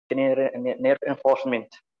nerve enforcement.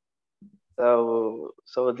 So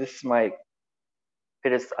this is my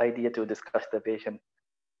first idea to discuss the patient,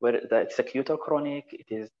 whether it's acute or chronic. It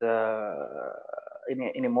is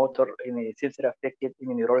any motor, any sensory affected,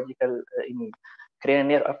 any neurological, any cranial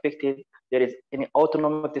nerve affected. There is any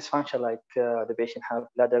autonomic dysfunction, like the patient have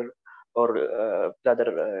bladder or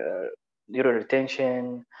bladder urine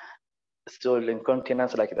retention, stool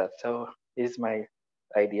incontinence, like that. So this is my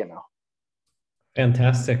idea now.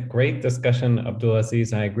 Fantastic. Great discussion,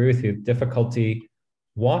 Abdulaziz. I agree with you. Difficulty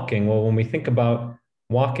walking. Well, when we think about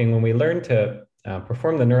walking, when we learn to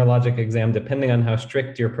perform the neurologic exam, depending on how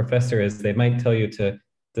strict your professor is, they might tell you to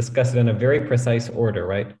discuss it in a very precise order,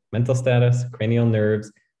 right? Mental status, cranial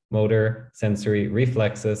nerves, motor, sensory,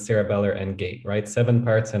 reflexes, cerebellar, and gait, right? 7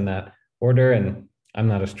 parts in that order. And I'm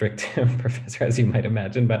not a strict professor, as you might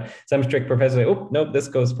imagine, but some strict professors say, oh, nope, this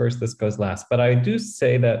goes first, this goes last. But I do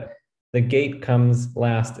say that the gait comes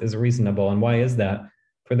last is reasonable. And why is that?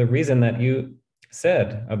 For the reason that you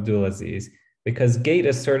said, Abdulaziz, because gait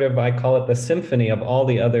is sort of, I call it the symphony of all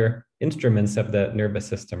the other instruments of the nervous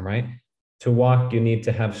system, right? To walk, you need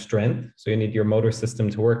to have strength. So you need your motor system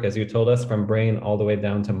to work, as you told us, from brain all the way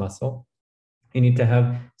down to muscle. You need to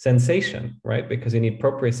have sensation, right? Because you need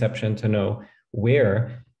proprioception to know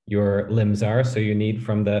where your limbs are. So you need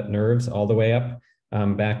from the nerves all the way up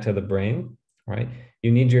back to the brain, right?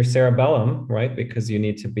 You need your cerebellum, right? Because you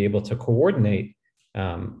need to be able to coordinate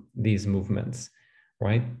these movements,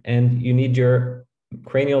 right? And you need your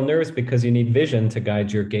cranial nerves because you need vision to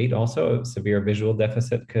guide your gait. Also, a severe visual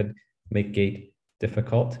deficit could make gait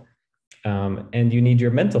difficult. And you need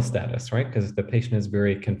your mental status, right? Because if the patient is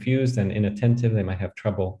very confused and inattentive, they might have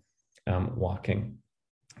trouble walking.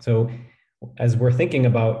 So as we're thinking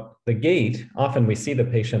about the gait, often we see the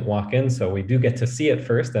patient walk in, so we do get to see it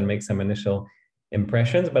first and make some initial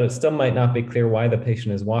impressions, but it still might not be clear why the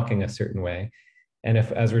patient is walking a certain way. And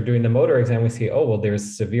if, as we're doing the motor exam, we see, oh, well,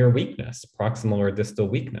 there's severe weakness, proximal or distal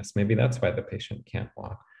weakness. Maybe that's why the patient can't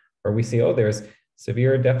walk. Or we see, oh, there's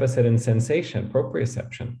severe deficit in sensation,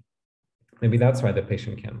 proprioception. Maybe that's why the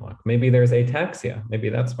patient can't walk. Maybe there's ataxia. Maybe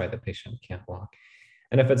that's why the patient can't walk.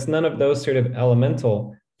 And if it's none of those sort of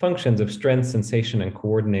elemental functions of strength, sensation, and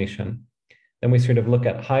coordination, then we sort of look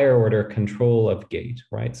at higher order control of gait,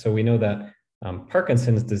 right? So we know that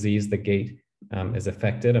Parkinson's disease, the gait is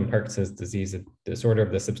affected, and Parkinson's disease, a disorder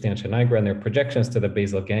of the substantia nigra, and their projections to the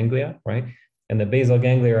basal ganglia, right? And the basal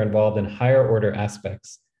ganglia are involved in higher order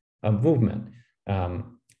aspects of movement,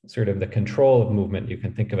 sort of the control of movement. You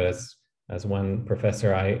can think of it as one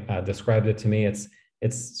professor described it to me.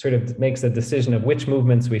 It's sort of makes a decision of which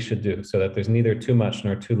movements we should do so that there's neither too much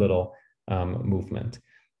nor too little movement.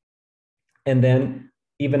 And then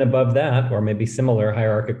even above that, or maybe similar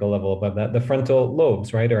hierarchical level above that, the frontal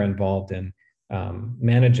lobes, right, are involved in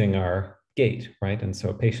managing our gait, right? And so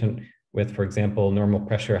a patient with, for example, normal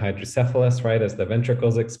pressure hydrocephalus, right, as the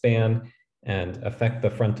ventricles expand and affect the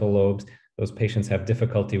frontal lobes, those patients have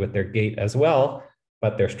difficulty with their gait as well,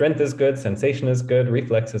 but their strength is good, sensation is good,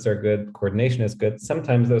 reflexes are good, coordination is good.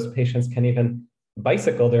 Sometimes those patients can even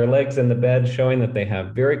bicycle their legs in the bed, showing that they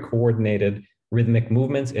have very coordinated rhythmic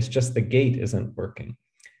movements. It's just the gait isn't working.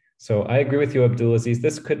 So I agree with you, Abdulaziz.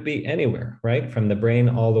 This could be anywhere, right? From the brain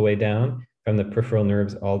all the way down, from the peripheral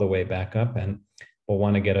nerves all the way back up. And we'll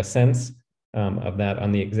want to get a sense of that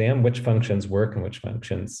on the exam, which functions work and which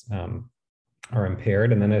functions are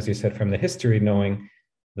impaired. And then, as you said, from the history, knowing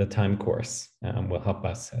the time course will help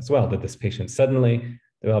us as well. Did this patient suddenly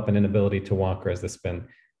develop an inability to walk, or has this been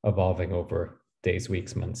evolving over days,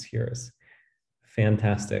 weeks, months, years?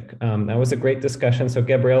 Fantastic. That was a great discussion. So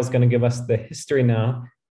Gabrielle is going to give us the history now.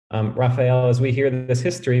 Raphael, as we hear this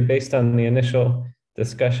history based on the initial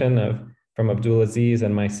discussion from Abdulaziz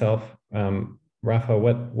and myself, Rafa,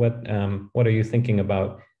 what are you thinking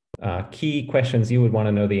about key questions you would want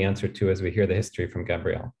to know the answer to as we hear the history from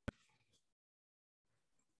Gabrielle?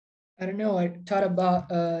 I don't know. I thought about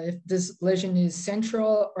if this lesion is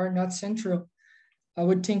central or not central. I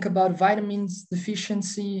would think about vitamins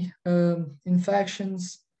deficiency,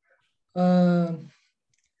 infections. I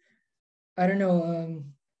don't know,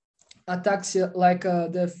 ataxia, like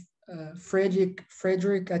the Friedreich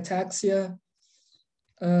ataxia,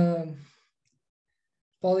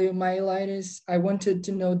 poliomyelitis. I wanted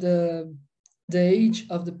to know the age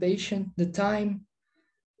of the patient, the time,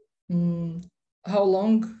 how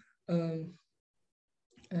long. And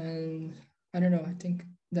I don't know, I think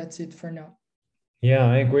that's it for now. Yeah,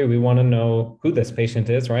 I agree. We want to know who this patient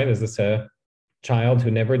is, right? Is this a child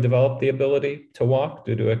who never developed the ability to walk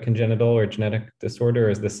due to a congenital or genetic disorder?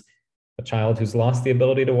 Or is this a child who's lost the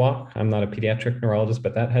ability to walk? I'm not a pediatric neurologist,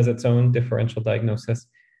 but that has its own differential diagnosis.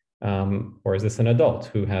 or is this an adult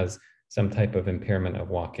who has some type of impairment of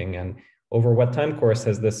walking? And over what time course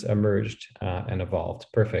has this emerged and evolved?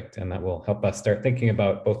 Perfect. And that will help us start thinking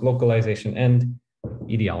about both localization and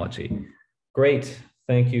etiology. Great.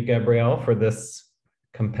 Thank you, Gabrielle, for this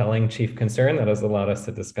compelling chief concern that has allowed us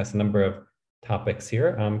to discuss a number of topics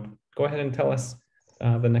here. Go ahead and tell us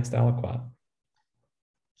the next aliquot.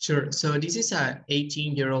 Sure. So this is an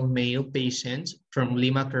 18-year-old male patient from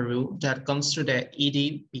Lima, Peru, that comes to the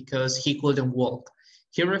ED because he couldn't walk.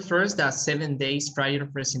 He refers that 7 days prior to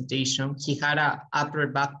presentation, he had an upper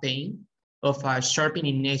back pain of a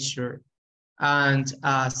sharpening nature and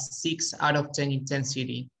a 6 out of 10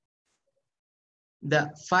 intensity. The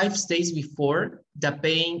 5 days before, the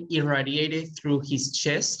pain irradiated through his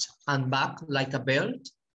chest and back like a belt.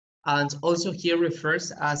 And also he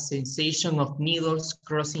refers a sensation of needles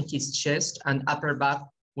crossing his chest and upper back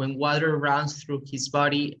when water runs through his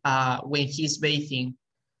body when he's bathing.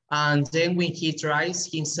 And then when he dries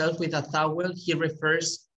himself with a towel, he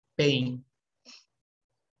refers pain.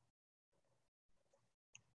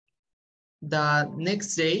 The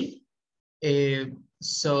next day,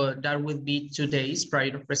 so that would be 2 days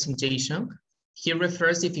prior to presentation, he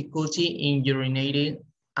refers difficulty in urinating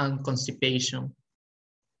and constipation.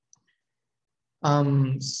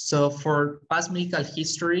 So for past medical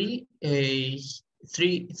history,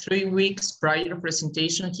 3 weeks prior to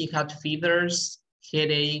presentation, he had fevers,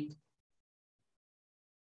 headache,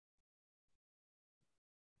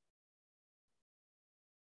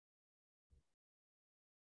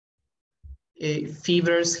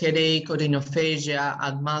 odynophagia,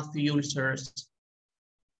 and mouth ulcers,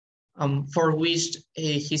 for which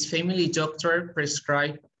his family doctor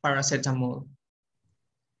prescribed paracetamol.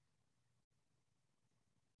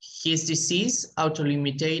 His disease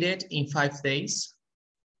auto-limited in 5 days.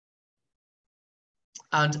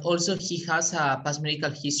 And also he has a past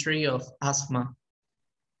medical history of asthma.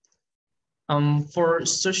 For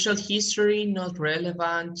social history, not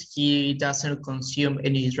relevant. He doesn't consume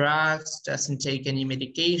any drugs, doesn't take any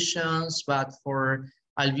medications, but for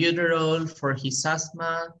albuterol, for his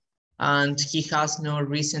asthma, and he has no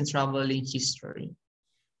recent traveling history.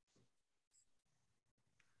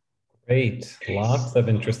 Great, lots of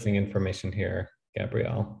interesting information here,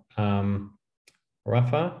 Gabrielle.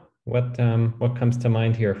 Rafa, what comes to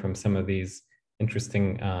mind here from some of these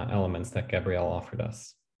interesting elements that Gabrielle offered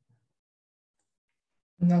us?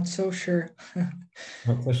 Not so sure.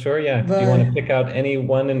 Not so sure, yeah. But, do you want to pick out any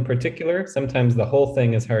one in particular? Sometimes the whole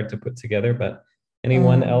thing is hard to put together, but any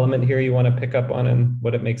one element here you want to pick up on and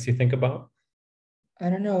what it makes you think about? I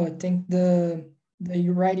don't know. I think the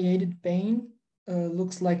irradiated pain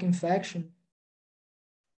looks like infection.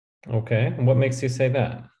 Okay, and what makes you say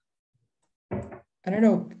that? I don't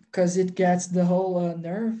know, because it gets the whole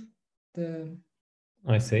nerve.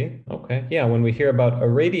 I see, okay. Yeah, when we hear about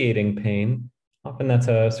irradiating pain, often that's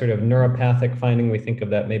a sort of neuropathic finding. We think of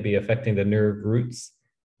that maybe affecting the nerve roots,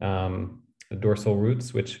 the dorsal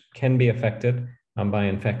roots, which can be affected by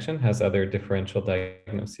infection, has other differential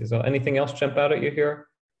diagnoses. So anything else jump out at you here,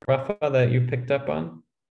 Rafa, that you picked up on?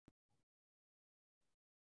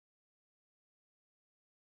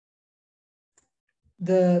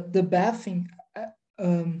 The bathing,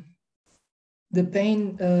 the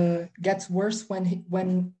pain gets worse when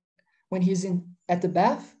he's at the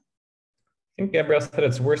bath. I think Gabrielle said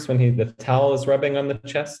it's worse when the towel is rubbing on the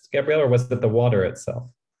chest, Gabrielle, or was it the water itself?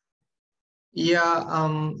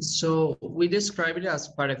 Yeah, so we describe it as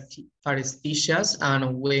paresthesias,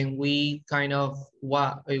 and when we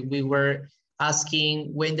we were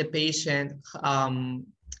asking when the patient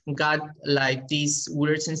got like these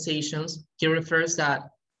weird sensations, he refers that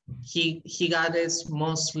he got this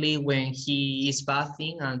mostly when he is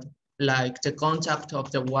bathing and like the contact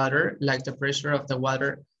of the water, like the pressure of the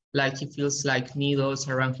water, like he feels like needles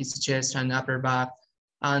around his chest and upper back.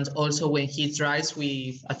 And also when he dries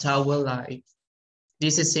with a towel, like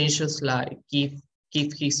these sensations like give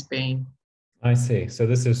his pain. I see. So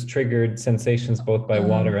this is triggered sensations both by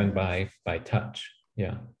water and by touch.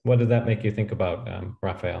 Yeah. What did that make you think about,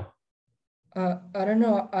 Raphael? I don't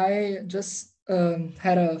know. I just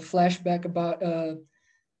had a flashback about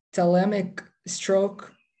thalamic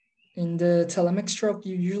stroke. In the thalamic stroke,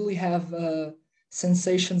 you usually have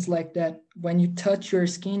sensations like that. When you touch your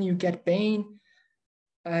skin, you get pain.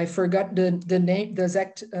 I forgot the name, the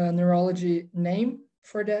exact neurology name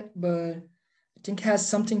for that, but I think it has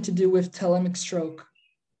something to do with thalamic stroke.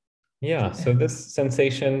 Yeah, so this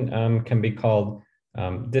sensation can be called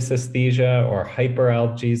dysesthesia or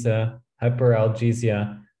hyperalgesia,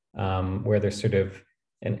 where there's sort of,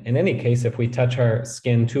 in any case, if we touch our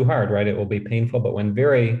skin too hard, right, it will be painful, but when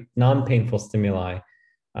very non-painful stimuli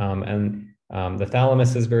The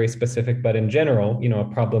thalamus is very specific, but in general,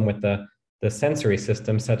 a problem with the sensory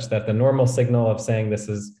system such that the normal signal of saying this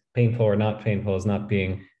is painful or not painful is not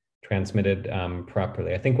being transmitted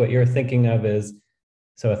properly. I think what you're thinking of is,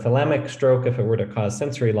 so a thalamic stroke, if it were to cause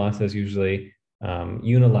sensory loss, is usually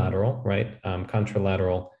unilateral, right?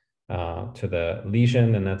 Contralateral to the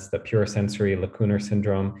lesion, and that's the pure sensory lacunar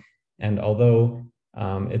syndrome. And although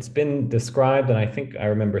it's been described, and I think I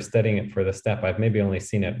remember studying it for the STEP, I've maybe only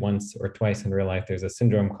seen it once or twice in real life. There's a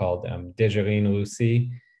syndrome called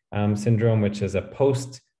Dejerine-Roussy syndrome, which is a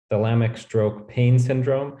post-thalamic stroke pain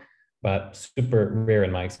syndrome, but super rare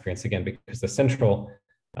in my experience, again, because the central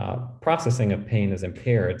processing of pain is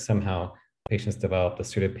impaired. Somehow patients develop this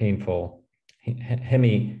sort of painful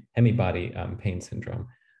hemi-body pain syndrome.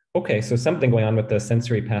 Okay, so something going on with the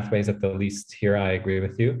sensory pathways at the least here. I agree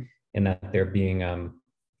with you in that they're being,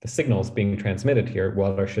 the signals being transmitted here.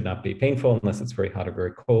 Water should not be painful unless it's very hot or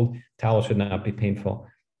very cold. Towel should not be painful,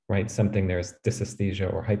 right? There's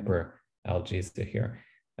dysesthesia or hyperalgesia here.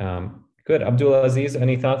 Good, Abdulaziz,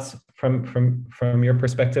 any thoughts from your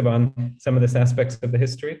perspective on some of these aspects of the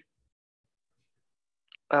history?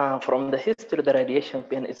 From the history, the radiation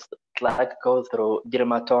pain is like goes through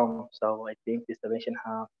dermatome. So I think this patient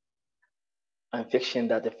have infection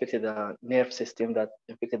that affected the nerve system, that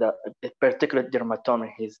affected a particular dermatome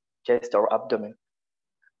in his chest or abdomen.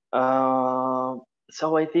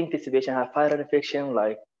 So I think this patient have viral infection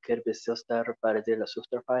like herpes zoster, varicella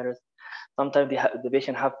zoster virus. Sometimes the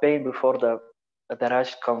patient have pain before the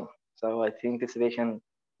rash come. So I think this patient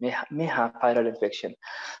may have viral infection.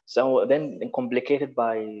 So then complicated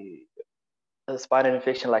by a spinal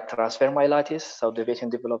infection like transfer myelitis. So the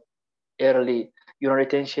patient developed early urinary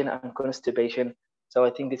retention and constipation. So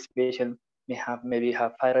I think this patient maybe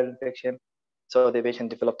have viral infection. So the patient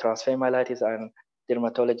developed transfer myelitis and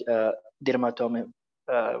dermatome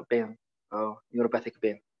pain, neuropathic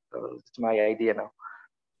pain. So it's my idea now.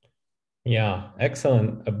 Yeah,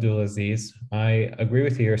 excellent, Abdulaziz. I agree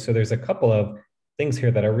with you here. So there's a couple of things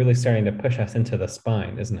here that are really starting to push us into the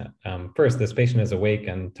spine, isn't it? First, this patient is awake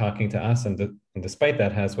and talking to us, and despite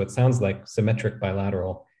that has what sounds like symmetric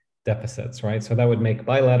bilateral deficits, right? So that would make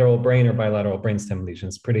bilateral brain or bilateral brainstem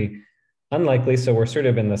lesions pretty unlikely. So we're sort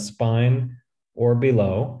of in the spine or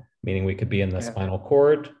below, meaning we could be in the spinal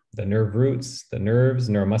cord, the nerve roots, the nerves,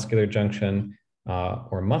 neuromuscular junction,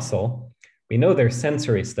 or muscle. We know there's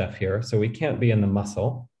sensory stuff here, so we can't be in the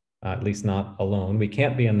muscle, at least not alone. We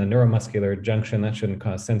can't be in the neuromuscular junction. That shouldn't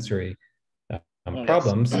cause sensory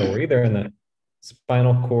problems. So we're either in the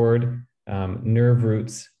spinal cord, nerve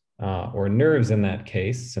roots, or nerves in that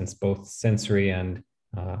case, since both sensory and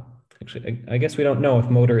actually, I guess we don't know if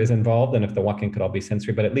motor is involved and if the walking could all be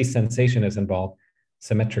sensory, but at least sensation is involved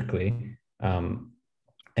symmetrically,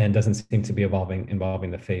 and doesn't seem to be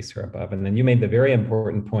involving the face or above. And then you made the very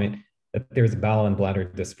important point that there's bowel and bladder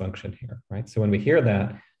dysfunction here, right? So when we hear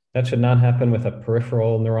that, that should not happen with a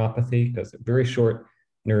peripheral neuropathy, because very short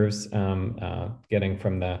nerves getting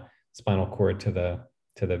from the spinal cord to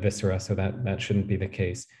the viscera, so that shouldn't be the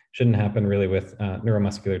case. Shouldn't happen really with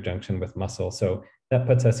neuromuscular junction with muscle. So that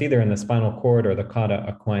puts us either in the spinal cord or the cauda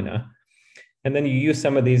equina. And then you use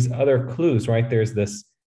some of these other clues, right? There's this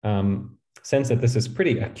sense that this is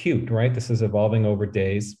pretty acute, right? This is evolving over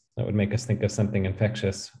days. That would make us think of something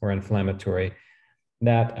infectious or inflammatory.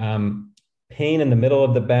 That pain in the middle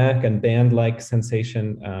of the back and band-like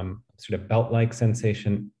sensation, sort of belt-like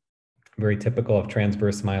sensation, very typical of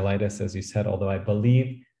transverse myelitis, as you said, although I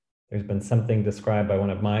believe there's been something described by one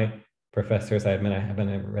of my professors. I admit I haven't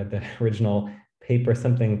ever read the original paper,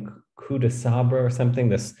 something coup de sabre or something,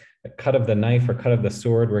 this cut of the knife or cut of the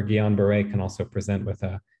sword, where Guillain-Barré can also present with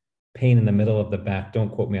a pain in the middle of the back. Don't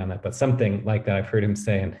quote me on that, but something like that I've heard him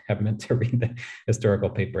say and have meant to read the historical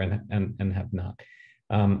paper and have not.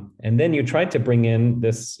 And then you tried to bring in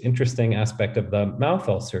this interesting aspect of the mouth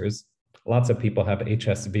ulcers. Lots of people have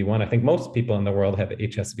HSV1. I think most people in the world have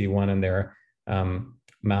HSV1 in their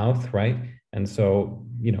mouth, right? And so,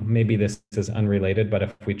 maybe this is unrelated, but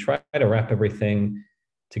if we try to wrap everything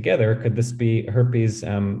together, could this be herpes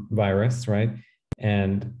virus, right?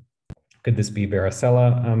 And could this be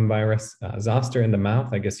varicella virus, zoster in the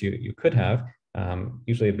mouth? I guess you could have.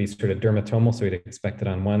 Usually it'd be sort of dermatomal, so you'd expect it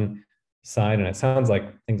on one side, and it sounds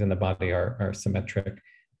like things in the body are symmetric.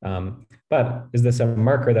 But is this a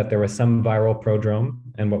marker that there was some viral prodrome?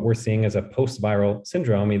 And what we're seeing is a post-viral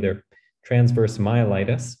syndrome, either transverse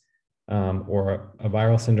myelitis or a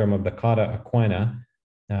viral syndrome of the cauda equina,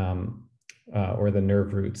 or the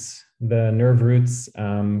nerve roots. The nerve roots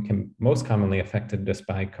can most commonly affected just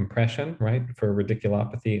by compression, right? For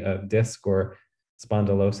radiculopathy, a disc or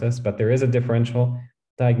spondylosis, but there is a differential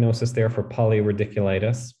diagnosis there for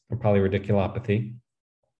polyradiculitis or polyradiculopathy.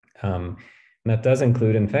 And that does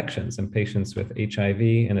include infections in patients with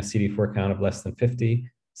HIV and a CD4 count of less than 50.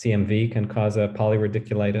 CMV can cause a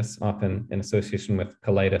polyradiculitis, often in association with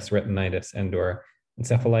colitis, retinitis, and/or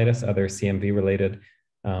encephalitis, other CMV-related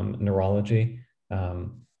neurology.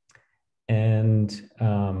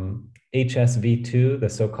 HSV2, the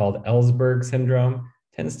so-called Ellsberg syndrome,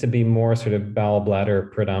 tends to be more sort of bowel bladder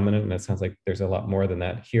predominant, and it sounds like there's a lot more than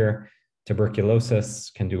that here.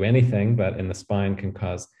 Tuberculosis can do anything, but in the spine can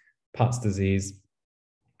cause Pott's disease,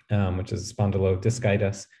 which is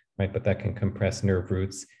spondylodiscitis, right? But that can compress nerve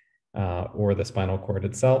roots or the spinal cord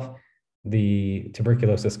itself. The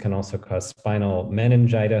tuberculosis can also cause spinal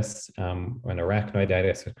meningitis and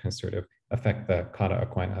arachnoiditis. It can sort of affect the cauda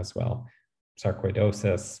equina as well.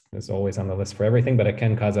 Sarcoidosis is always on the list for everything, but it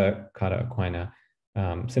can cause a cauda equina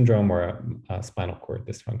syndrome or a spinal cord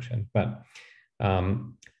dysfunction. But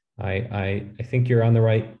I think you're on the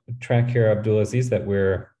right track here, Abdulaziz, that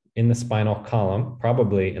we're in the spinal column,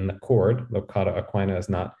 probably in the cord, though cauda equina is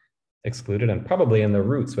not excluded, and probably in the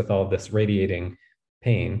roots with all this radiating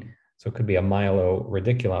pain. So it could be a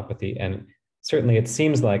myeloradiculopathy. And certainly it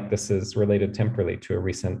seems like this is related temporally to a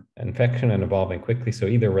recent infection and evolving quickly. So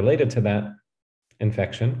either related to that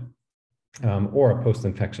infection or a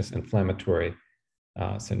post-infectious inflammatory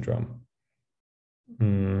syndrome. I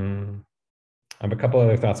have a couple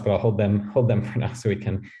other thoughts, but I'll hold them for now so we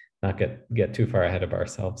can not get too far ahead of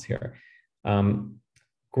ourselves here.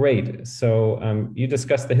 Great. So you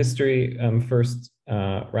discussed the history first,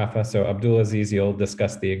 Rafa. So Abdulaziz, you'll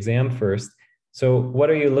discuss the exam first. So what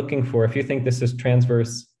are you looking for? If you think this is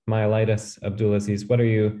transverse myelitis, Abdulaziz, what are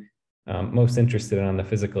you most interested in on the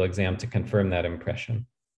physical exam to confirm that impression?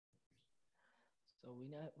 So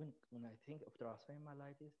when I think of transverse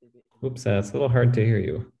myelitis, oops, it's a little hard to hear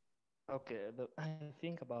you. Okay, I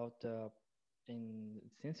think about in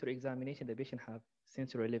sensory examination, the patient have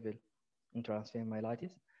sensory level in transverse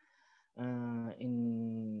myelitis.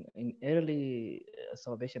 In early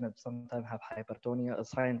observation, sometimes have hypertonia, a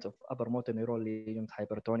sign of upper motor neural lesions,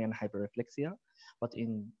 hypertonia and hyperreflexia. But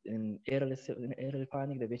in early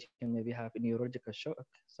finding, the patient maybe have neurological shock,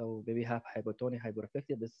 so maybe have hypertonia,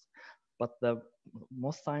 hyperreflexia. But the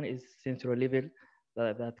most sign is sensory level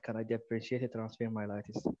that can differentiate transverse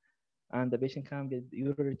myelitis, and the patient can get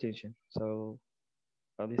urinary retention. So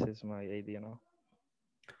this is my idea now.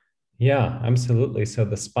 Yeah, absolutely. So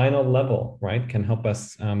the spinal level, right, can help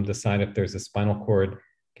us decide if there's a spinal cord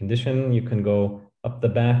condition. You can go up the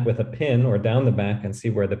back with a pin or down the back and see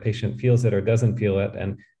where the patient feels it or doesn't feel it.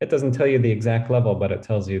 And it doesn't tell you the exact level, but it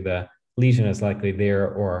tells you the lesion is likely there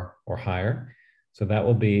or higher. So that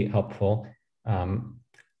will be helpful.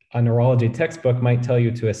 A neurology textbook might tell you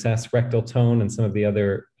to assess rectal tone and some of the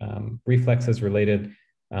other reflexes related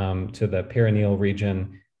to the perineal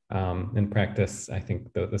region. In practice, I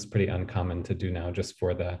think that's pretty uncommon to do now just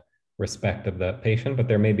for the respect of the patient, but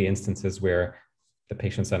there may be instances where the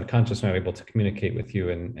patient's unconscious, not able to communicate with you,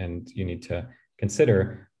 and you need to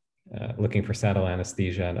consider looking for saddle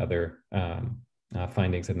anesthesia and other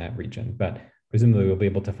findings in that region. But presumably we'll be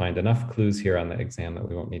able to find enough clues here on the exam that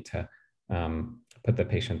we won't need to put the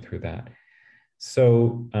patient through that.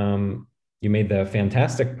 So you made the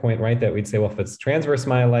fantastic point, right, that we'd say, well, if it's transverse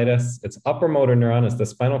myelitis, it's upper motor neuron, it's the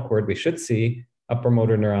spinal cord, we should see upper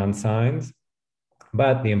motor neuron signs.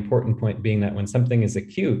 But the important point being that when something is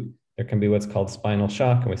acute, there can be what's called spinal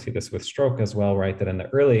shock, and we see this with stroke as well, right, that in the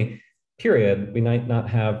early period, we might not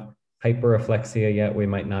have hyperreflexia yet, we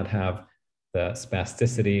might not have the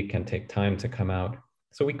spasticity, can take time to come out.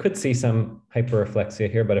 So we could see some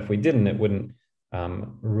hyperreflexia here, but if we didn't, it wouldn't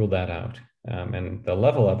rule that out. And the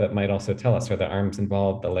level of it might also tell us, are the arms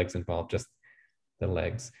involved, the legs involved, just the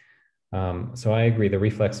legs. So I agree, the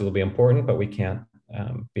reflexes will be important, but we can't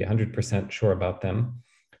be 100% sure about them.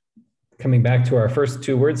 Coming back to our first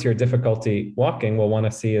two words here, difficulty walking, we'll want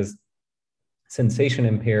to see, is sensation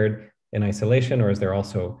impaired in isolation, or is there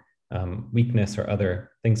also weakness or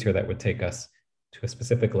other things here that would take us to a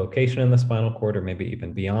specific location in the spinal cord, or maybe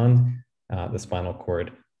even beyond the spinal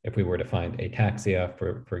cord, if we were to find ataxia,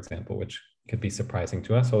 for example, which could be surprising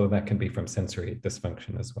to us, although that can be from sensory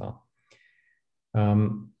dysfunction as well.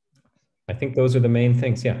 I think those are the main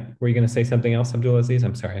things. Yeah, were you going to say something else, Abdulaziz?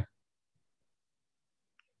 I'm sorry.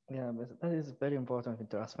 Yeah, but that is very important in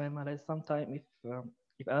transverse myelitis. Sometimes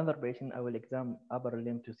if another patient, I will examine upper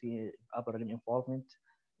limb to see upper limb involvement,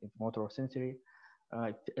 if motor or sensory.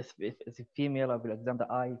 If it's a female, I will examine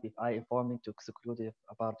the eye, if eye involvement, to exclude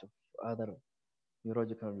a part of other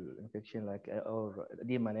neurological infection like or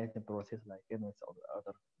demyelination process like MS or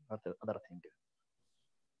other thing.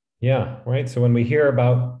 Yeah, right. So when we hear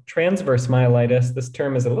about transverse myelitis, this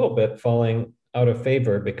term is a little bit falling out of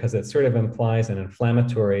favor because it sort of implies an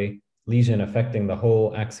inflammatory lesion affecting the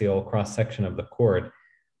whole axial cross-section of the cord,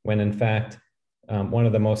 when in fact, one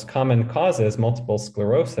of the most common causes, multiple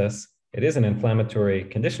sclerosis, it is an inflammatory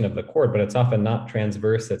condition of the cord, but it's often not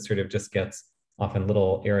transverse. It sort of just gets often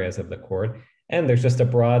little areas of the cord. And there's just a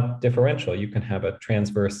broad differential. You can have a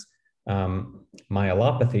transverse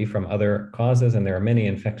myelopathy from other causes, and there are many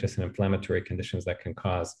infectious and inflammatory conditions that can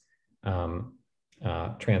cause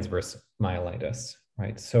transverse myelitis,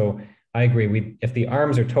 right? So I agree. If the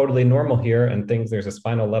arms are totally normal here and there's a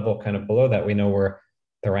spinal level kind of below that, we know we're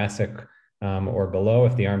thoracic or below.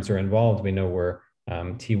 If the arms are involved, we know we're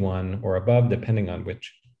T1 or above, depending on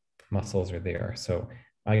which muscles are there. So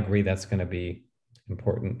I agree that's going to be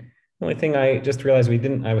important. The only thing I just realized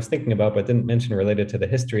I was thinking about, but didn't mention related to the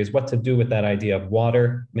history, is what to do with that idea of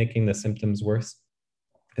water making the symptoms worse.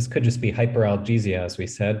 This could just be hyperalgesia, as we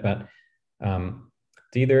said, but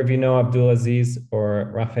do either of you know, Abdulaziz or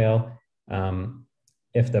Raphael,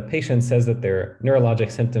 if the patient says that their neurologic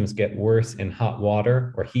symptoms get worse in hot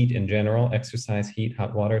water or heat in general, exercise, heat,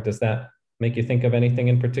 hot water, does that make you think of anything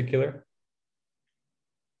in particular?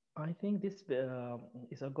 I think this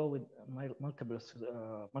is a go with multiple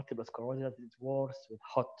sclerosis. It's worse with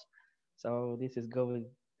hot. So this is go with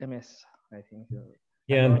MS, I think.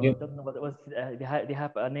 Yeah, I don't know what it was. They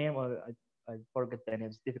have a name, or I forget the name.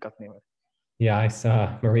 It's a difficult name. Yeah, I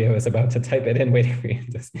saw Maria was about to type it in, waiting for you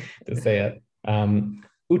to say it.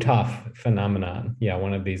 UTOF phenomenon. Yeah,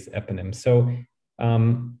 one of these eponyms. So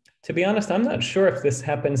to be honest, I'm not sure if this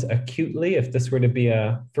happens acutely, if this were to be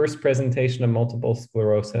a first presentation of multiple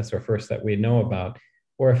sclerosis, or first that we know about,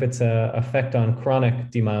 or if it's an effect on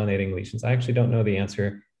chronic demyelinating lesions. I actually don't know the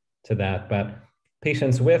answer to that, but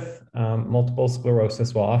patients with multiple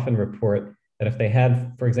sclerosis will often report that if they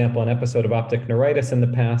had, for example, an episode of optic neuritis in the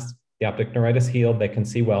past, the optic neuritis healed, they can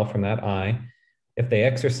see well from that eye. If they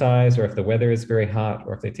exercise, or if the weather is very hot,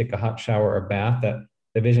 or if they take a hot shower or bath, that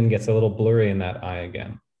the vision gets a little blurry in that eye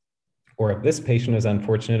again. Or if this patient is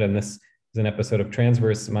unfortunate and this is an episode of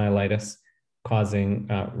transverse myelitis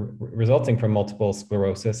resulting from multiple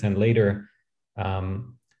sclerosis, and later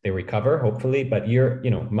they recover, hopefully, but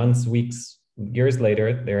months, weeks, years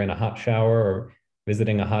later, they're in a hot shower or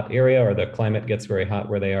visiting a hot area, or the climate gets very hot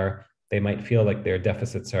where they are, they might feel like their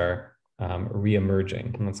deficits are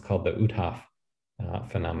re-emerging. And that's called the UTOF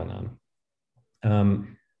phenomenon.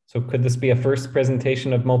 So could this be a first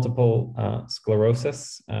presentation of multiple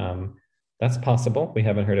sclerosis? That's possible. We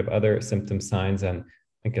haven't heard of other symptom signs, and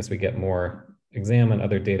I guess we get more exam and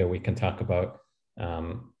other data, we can talk about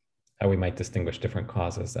how we might distinguish different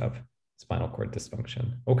causes of spinal cord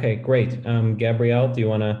dysfunction. Okay, great. Gabrielle, do you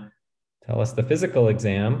want to tell us the physical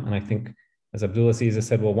exam? And I think, as Abdulaziz has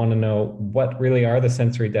said, we'll want to know what really are the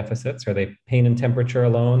sensory deficits. Are they pain and temperature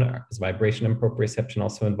alone? Is vibration and proprioception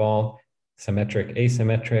also involved? Symmetric,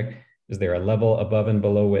 asymmetric? Is there a level above and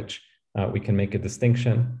below which we can make a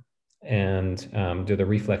distinction? And do the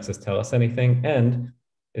reflexes tell us anything? And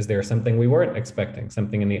is there something we weren't expecting?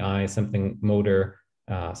 Something in the eye, something motor,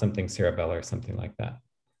 something cerebellar, something like that.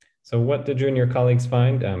 So what did you and your colleagues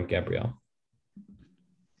find, Gabrielle?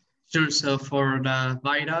 Sure, so for the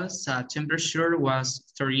vitals, temperature was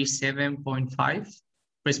 37.5,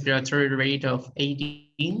 respiratory rate of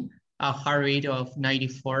 18, a heart rate of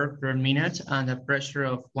 94 per minute, and a pressure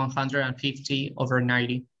of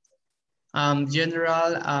 150/90.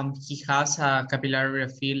 General, he has a capillary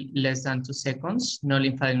refill less than 2 seconds, no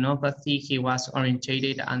lymphadenopathy, he was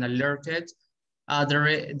orientated and alerted.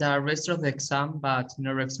 The rest of the exam, but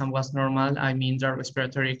neuro exam was normal. I mean, the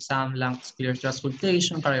respiratory exam, lungs clear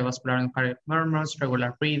auscultation, cardiovascular and cardiac murmurs,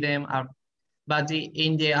 regular rhythm. But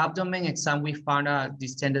in the abdomen exam, we found a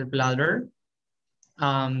distended bladder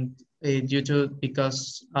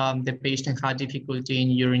because the patient had difficulty in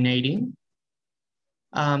urinating.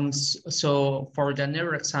 So for the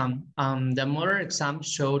neuro exam, the motor exam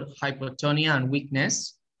showed hypotonia and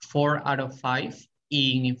weakness, 4 out of 5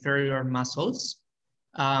 in inferior muscles.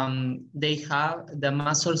 The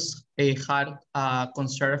muscles had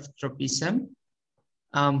conserved tropism.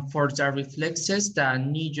 For the reflexes, the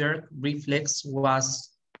knee-jerk reflex was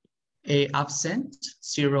absent,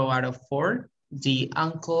 0 out of 4. The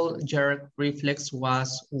ankle jerk reflex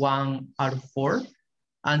was 1 out of 4.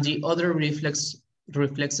 And the other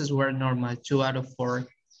reflexes were normal, 2 out of 4.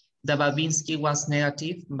 The Babinski was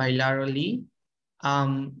negative bilaterally.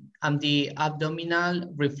 And the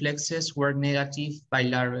abdominal reflexes were negative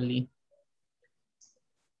bilaterally.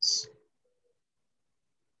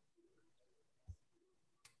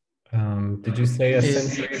 Did you say a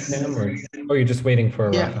sensory exam, or you're just waiting for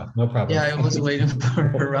Rafa? No problem. Yeah, I was waiting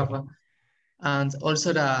for Rafa. And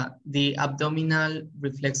also the abdominal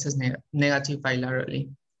reflexes negative bilaterally.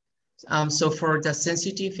 So for the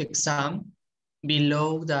sensitive exam,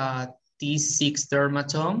 below the T6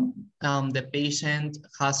 dermatome, the patient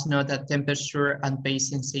has not a temperature and pain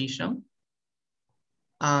sensation.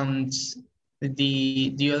 And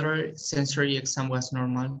the other sensory exam was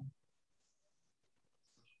normal.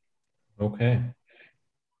 Okay.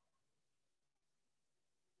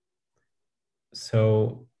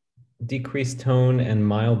 So decreased tone and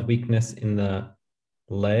mild weakness in the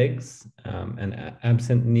legs, and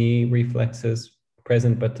absent knee reflexes,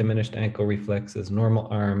 present but diminished ankle reflexes, normal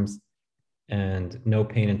arms, and no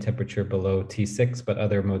pain and temperature below T6, but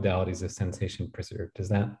other modalities of sensation preserved. Is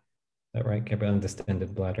that right, Gabrielle? And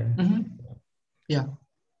distended bladder? Mm-hmm. Yeah.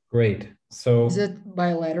 Great. So is it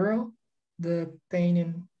bilateral, the pain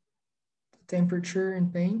and temperature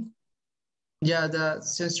and pain? Yeah, the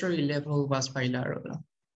sensory level was bilateral.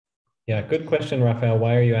 Yeah, good question, Raphael.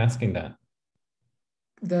 Why are you asking that?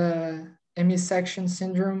 The hemisection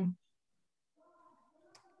syndrome.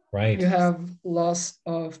 Right. You have loss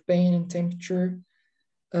of pain and temperature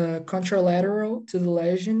contralateral to the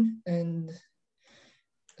lesion, and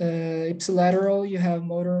ipsilateral, you have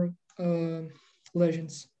motor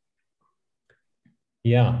lesions.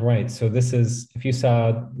 Yeah, right. So this is, if you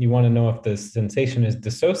saw, you want to know if the sensation is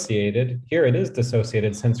dissociated. Here it is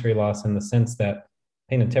dissociated sensory loss in the sense that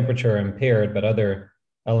pain and temperature are impaired, but other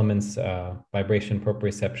elements, vibration,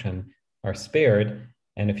 proprioception, are spared.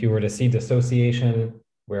 And if you were to see dissociation,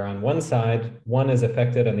 where on one side, one is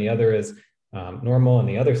affected and the other is normal, and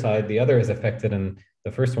the other side, the other is affected and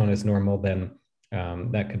the first one is normal, then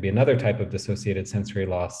that could be another type of dissociated sensory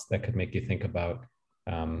loss that could make you think about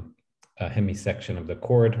a hemisection of the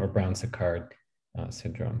cord or Brown-Séquard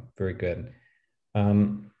syndrome. Very good.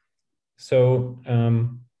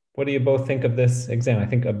 What do you both think of this exam? I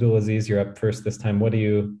think Abdulaziz, you're up first this time. What are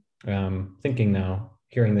you thinking now,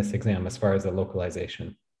 hearing this exam as far as the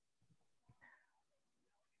localization?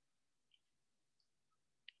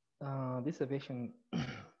 This patient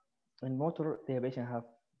in motor, the patient have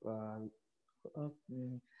 1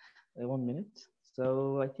 minute.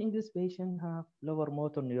 So I think this patient have lower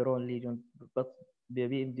motor neuron lesion, but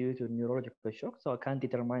maybe due to neurological shock. So I can't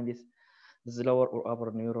determine this lower or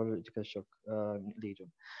upper neurological shock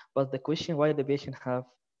lesion. But the question why the patient have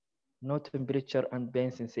no temperature and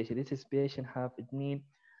pain sensation. This is patient have, it means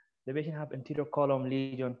the patient have anterior column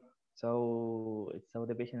lesion. So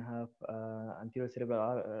the patient have anterior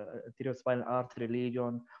cerebral, anterior spinal artery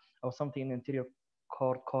lesion, or something in anterior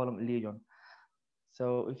cord column lesion.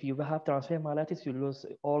 So if you have transfer myelitis, you lose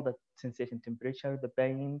all the sensation, temperature, the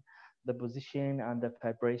pain, the position, and the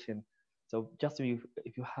vibration. So just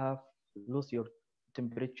if you have lose your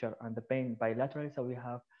temperature and the pain bilaterally, so we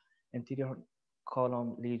have anterior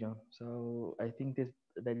column lesion. So I think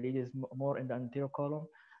the lesion is more in the anterior column,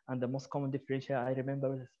 and the most common differential I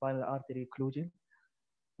remember is spinal artery occlusion.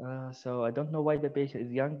 So I don't know why the patient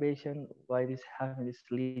is young patient, why this having this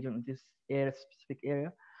lesion in this area, specific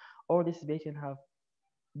area, or this patient have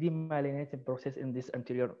demyelinated process in this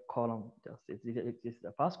anterior column. Just it's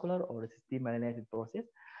a vascular or it's demyelinated process,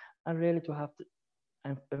 and really to have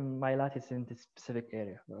myelitis in this specific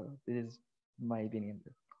area. This is my opinion.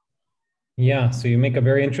 Yeah, so you make a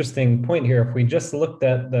very interesting point here. If we just looked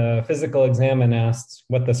at the physical exam and asked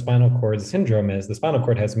what the spinal cord syndrome is, the spinal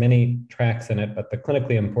cord has many tracts in it, but the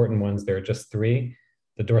clinically important ones, there are just three: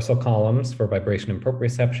 the dorsal columns for vibration and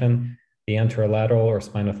proprioception, the anterolateral or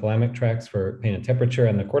spinothalamic tracts for pain and temperature,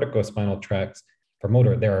 and the corticospinal tracts for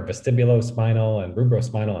motor. There are vestibulospinal and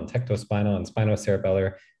rubrospinal and tectospinal and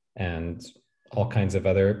spinocerebellar and all kinds of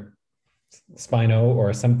other spino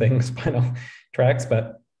or something spinal tracts,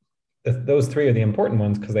 but those three are the important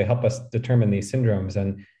ones because they help us determine these syndromes.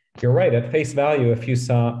 And you're right, at face value, if you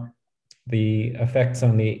saw the effects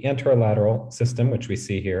on the anterolateral system, which we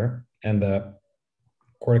see here, and the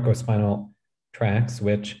corticospinal tracts,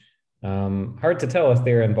 which hard to tell if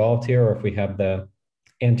they're involved here or if we have the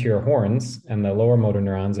anterior horns and the lower motor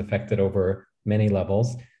neurons affected over many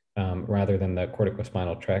levels rather than the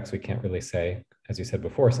corticospinal tracts. We can't really say, as you said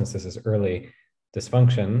before, since this is early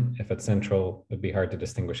dysfunction, if it's central, it'd be hard to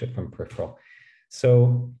distinguish it from peripheral.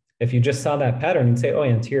 So if you just saw that pattern and say, oh,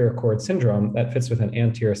 anterior cord syndrome, that fits with an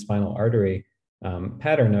anterior spinal artery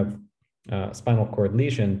pattern of spinal cord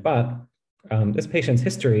lesion. But this patient's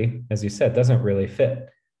history, as you said, doesn't really fit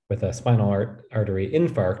with a spinal artery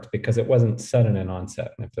infarct because it wasn't sudden in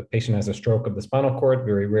onset. And if the patient has a stroke of the spinal cord,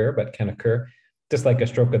 very rare, but can occur, just like a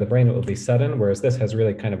stroke of the brain, it will be sudden, whereas this has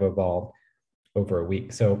really kind of evolved over a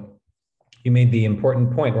week. So you made the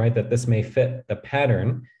important point, right, that this may fit the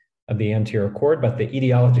pattern of the anterior cord, but the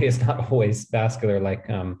etiology is not always vascular like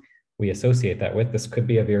we associate that with. This could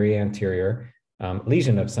be a very anterior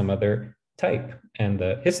lesion of some other type. And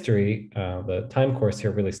the history, the time course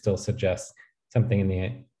here really still suggests something in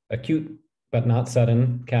the acute but not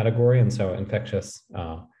sudden category, and so infectious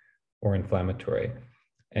or inflammatory.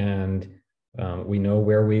 And we know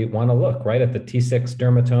where we want to look, right, at the T6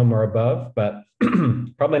 dermatome or above, but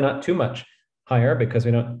probably not too much higher because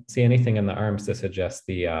we don't see anything in the arms to suggest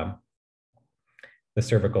the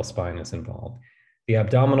cervical spine is involved. The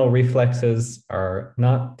abdominal reflexes are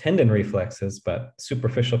not tendon reflexes, but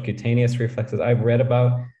superficial cutaneous reflexes. I've read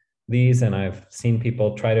about these and I've seen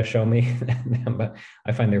people try to show me them, but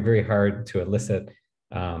I find they're very hard to elicit.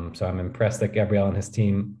 So I'm impressed that Gabriel and his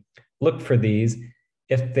team looked for these.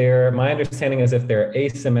 If they're, my understanding is if they're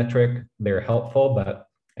asymmetric, they're helpful, but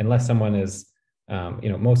unless someone is,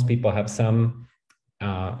 most people have some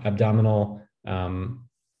abdominal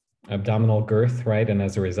girth, right? And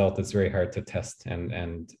as a result, it's very hard to test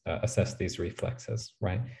and assess these reflexes,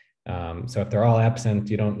 right? So if they're all absent,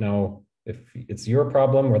 you don't know if it's your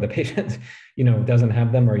problem or the patient, doesn't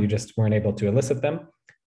have them, or you just weren't able to elicit them.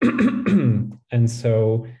 And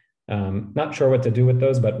so not sure what to do with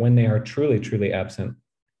those, but when they are truly, truly absent,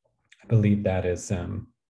 I believe that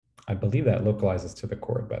localizes to the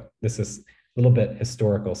cord, but this is a little bit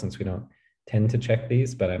historical since we don't tend to check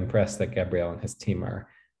these, but I'm impressed that Gabriel and his team are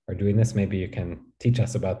doing this. Maybe you can teach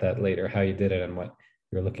us about that later, how you did it and what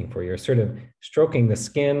you're looking for. You're sort of stroking the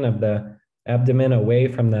skin of the abdomen away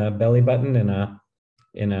from the belly button in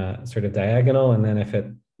a sort of diagonal, and then if it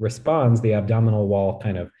responds, the abdominal wall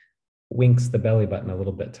kind of winks the belly button a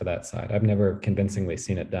little bit to that side. I've never convincingly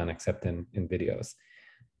seen it done except in videos.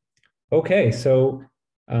 Okay, so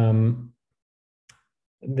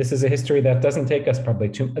this is a history that doesn't take us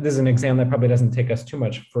this is an exam that probably doesn't take us too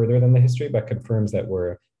much further than the history, but confirms that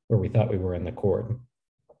we're where we thought we were in the cord.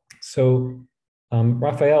 So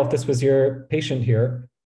Raphael, if this was your patient here,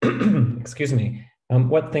 excuse me,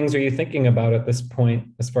 what things are you thinking about at this point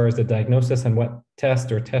as far as the diagnosis, and what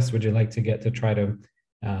test or tests would you like to get to try to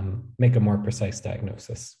make a more precise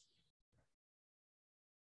diagnosis?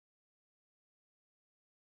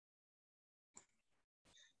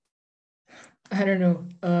 I don't know.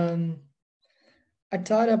 I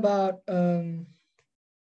thought about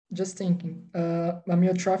just thinking,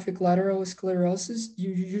 amyotrophic lateral sclerosis,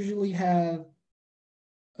 you usually have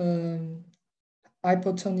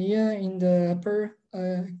hypotonia in the upper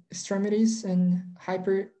extremities and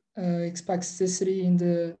hyperexpecticity in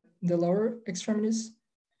the lower extremities,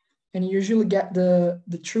 and you usually get the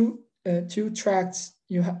two tracts.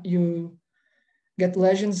 You get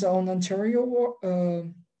lesions on anterior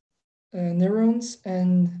neurons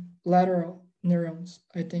and lateral neurons,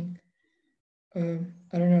 I think. I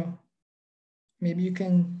don't know. Maybe you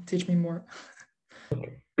can teach me more.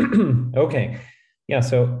 Okay. Yeah,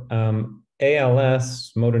 so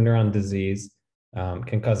ALS, motor neuron disease,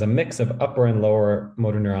 can cause a mix of upper and lower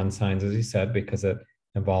motor neuron signs, as you said, because it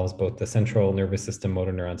involves both the central nervous system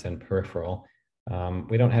motor neurons and peripheral.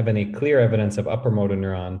 We don't have any clear evidence of upper motor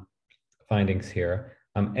neuron findings here.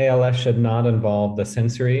 ALS should not involve the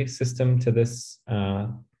sensory system to this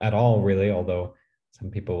at all, really, although some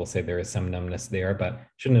people will say there is some numbness there, but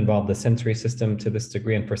shouldn't involve the sensory system to this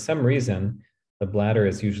degree. And for some reason, the bladder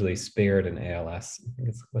is usually spared in ALS. I think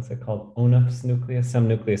it's, what's it called? Onuf's nucleus. Some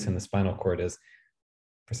nucleus in the spinal cord is,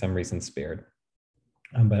 for some reason, spared.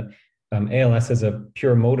 But ALS is a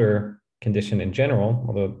pure motor condition in general,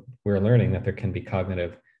 although we're learning that there can be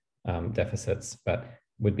cognitive deficits, but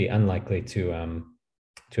would be unlikely to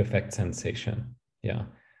affect sensation. Yeah.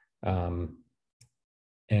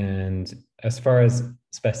 And as far as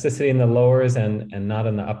spasticity in the lowers and not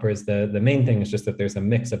in the uppers, the main thing is just that there's a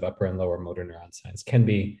mix of upper and lower motor neuron signs. Can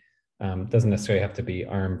be, doesn't necessarily have to be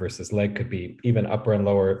arm versus leg, could be even upper and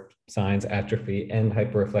lower signs, atrophy and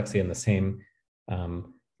hyperreflexia in the same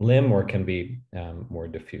limb, or can be more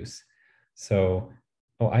diffuse. So,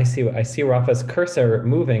 oh, I see Rafa's cursor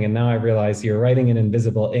moving, and now I realize you're writing in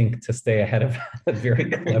invisible ink to stay ahead of it. Very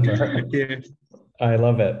clever. Yeah. I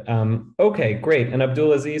love it. Okay, great. And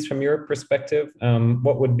Abdulaziz, from your perspective,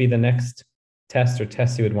 what would be the next test or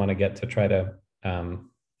tests you would want to get to try to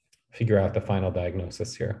figure out the final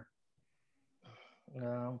diagnosis here?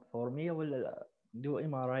 For me, I will do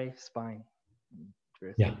MRI spine.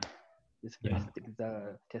 Yeah. This is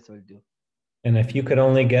the test I will do. And if you could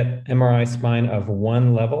only get MRI spine of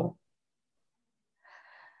one level?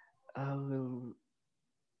 I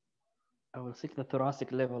will think the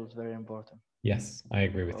thoracic level is very important. Yes, I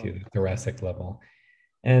agree with you, the thoracic level.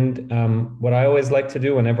 And what I always like to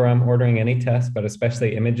do whenever I'm ordering any test, but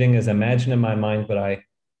especially imaging, is imagine in my mind what I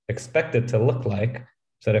expect it to look like,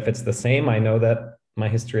 so that if it's the same, I know that my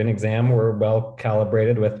history and exam were well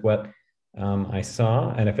calibrated with what I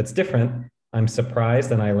saw. And if it's different, I'm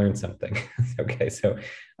surprised and I learned something. Okay, so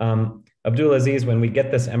Abdulaziz, when we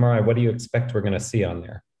get this MRI, what do you expect we're going to see on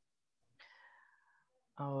there?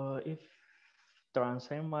 If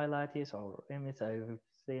transient myelitis or MS, I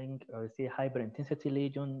think I see hyperintensity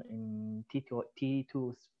lesion in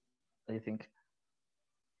T2, I think.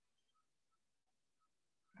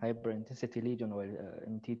 Hyperintensity lesion or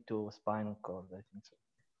in T2 spinal cord, I think so.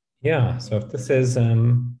 Yeah, so if this is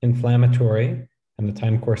inflammatory, and the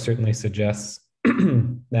time course certainly suggests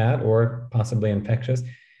that, or possibly infectious,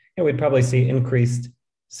 yeah, we'd probably see increased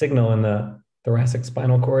signal in the thoracic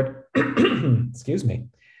spinal cord. Excuse me.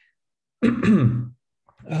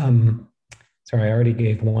 Sorry, I already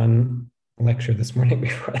gave one lecture this morning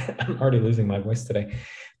before. I'm already losing my voice today.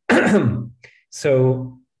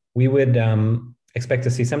 So we would expect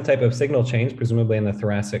to see some type of signal change, presumably in the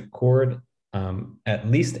thoracic cord, at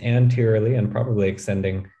least anteriorly and probably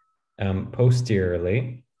extending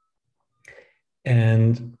posteriorly.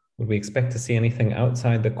 And would we expect to see anything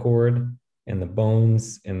outside the cord, in the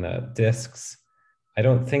bones, in the discs? I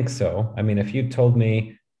don't think so. I mean, if you told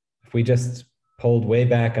me, if we just pulled way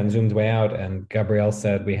back and zoomed way out, and Gabrielle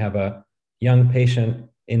said we have a young patient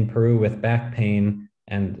in Peru with back pain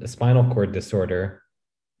and a spinal cord disorder,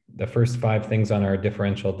 the first 5 things on our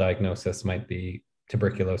differential diagnosis might be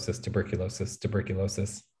tuberculosis, tuberculosis,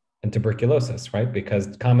 tuberculosis, and tuberculosis, right?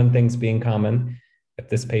 Because common things being common, if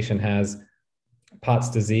this patient has Pott's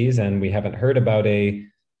disease and we haven't heard about a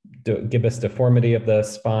gibbous deformity of the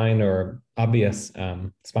spine or obvious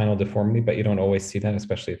spinal deformity, but you don't always see that,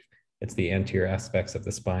 especially if it's the anterior aspects of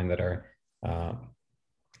the spine that are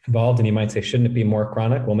involved. And you might say, shouldn't it be more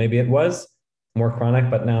chronic? Well, maybe it was more chronic,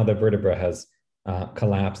 but now the vertebra has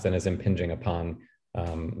collapsed and is impinging upon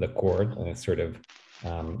the cord, and it's sort of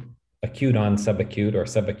acute on subacute, or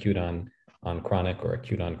subacute on chronic, or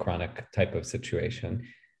acute on chronic type of situation.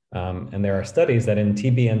 And there are studies that in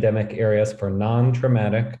TB endemic areas for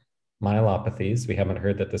non-traumatic myelopathies, we haven't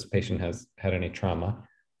heard that this patient has had any trauma.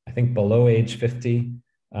 I think below age 50,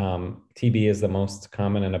 TB is the most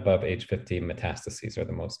common, and above age 50, metastases are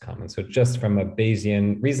the most common. So just from a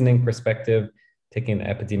Bayesian reasoning perspective, taking the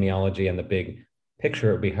epidemiology and the big picture,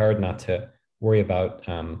 it would be hard not to worry about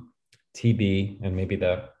TB, and maybe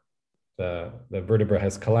the vertebra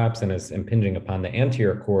has collapsed and is impinging upon the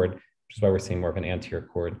anterior cord, which is why we're seeing more of an anterior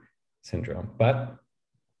cord syndrome. But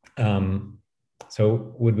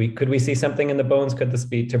so could we see something in the bones? Could this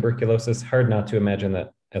be tuberculosis? Hard not to imagine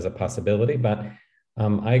that as a possibility, but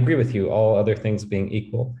I agree with you, all other things being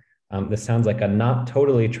equal. This sounds like a not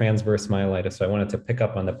totally transverse myelitis. So I wanted to pick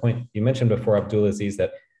up on the point you mentioned before, Abdulaziz,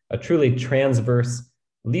 that a truly transverse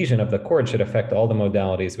lesion of the cord should affect all the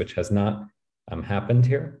modalities, which has not happened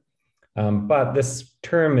here. But this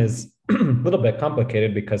term is a little bit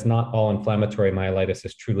complicated because not all inflammatory myelitis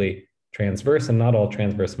is truly transverse, and not all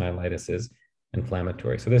transverse myelitis is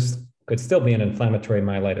inflammatory. So this could still be an inflammatory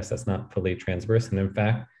myelitis that's not fully transverse. And in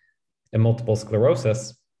fact, in multiple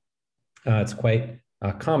sclerosis, it's quite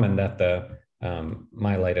common that the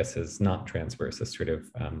myelitis is not transverse, it's sort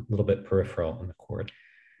of a little bit peripheral in the cord.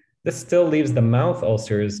 This still leaves the mouth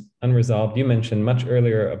ulcers unresolved. You mentioned much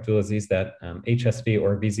earlier, Abdulaziz, that HSV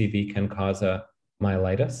or VZV can cause a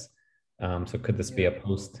myelitis. So could this be a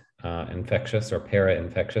post-infectious or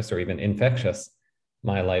para-infectious or even infectious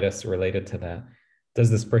myelitis related to that?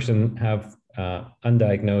 Does this person have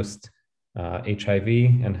undiagnosed HIV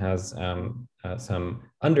and has some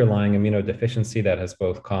underlying immunodeficiency that has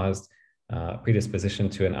both caused predisposition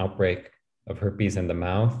to an outbreak of herpes in the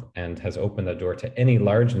mouth and has opened the door to any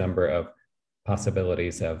large number of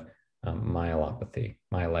possibilities of myelopathy,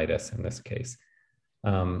 myelitis in this case?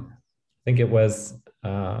 I think it was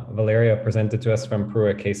Valeria presented to us from Peru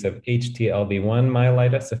a case of HTLV1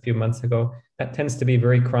 myelitis a few months ago. That tends to be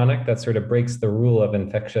very chronic. That sort of breaks the rule of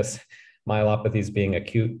infectious myelopathies being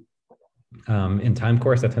acute. In time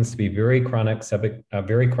course, that tends to be very chronic,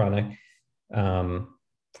 very chronic.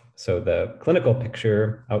 So the clinical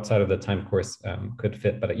picture outside of the time course could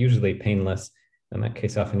fit, but usually painless. In that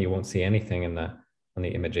case, often you won't see anything on the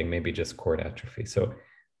imaging, maybe just cord atrophy. So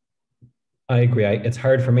I agree. It's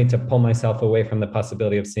hard for me to pull myself away from the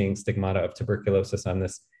possibility of seeing stigmata of tuberculosis on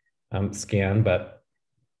this scan. But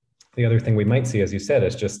the other thing we might see, as you said,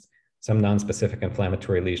 is just some non-specific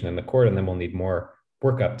inflammatory lesion in the cord, and then we'll need more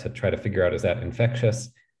workup to try to figure out, is that infectious?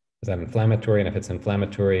 Is that inflammatory? And if it's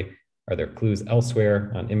inflammatory, are there clues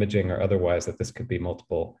elsewhere on imaging or otherwise that this could be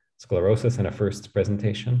multiple sclerosis in a first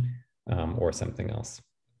presentation, or something else.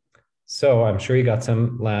 So I'm sure you got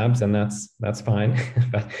some labs, and that's fine.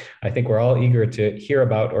 But I think we're all eager to hear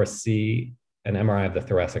about or see an MRI of the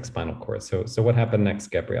thoracic spinal cord. So what happened next,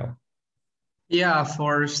 Gabriel? Yeah,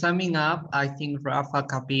 for summing up, I think Rafa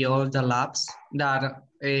copied all the labs that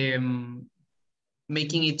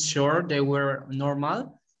making it sure they were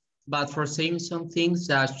normal. But for saying some things,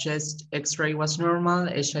 that chest X-ray was normal,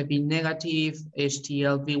 HIV negative,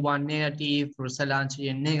 HTLV1 negative, Brucella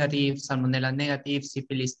antigen negative, Salmonella negative,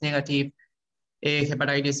 syphilis negative,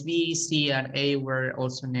 hepatitis B, C, and A were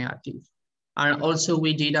also negative. And also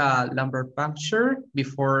we did a lumbar puncture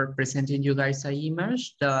before presenting you guys an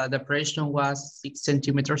image. The pressure was 6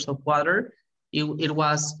 centimeters of water. It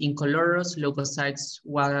was incolorous, leukocytes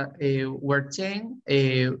were 10,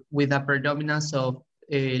 with a predominance of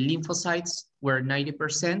lymphocytes were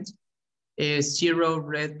 90%, 0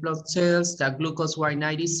 red blood cells, the glucose were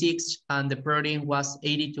 96, and the protein was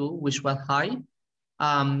 82, which was high.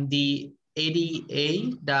 The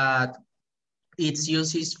ADA that its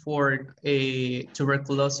uses for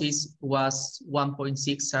tuberculosis was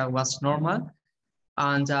 1.6, was normal.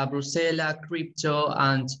 And Brucella, crypto,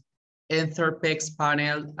 and Enthropex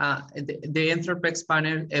panel, the Enthropex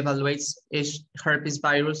panel evaluates herpes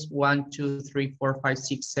virus 1, 2, 3, 4, 5,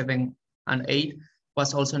 6, 7, and 8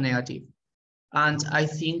 was also negative. And I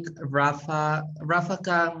think Rafa,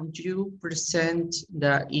 can you present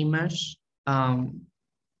the image?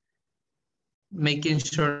 Making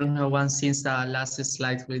sure no one sees the last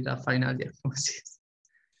slide with the final diagnosis.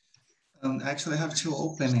 Actually, I have to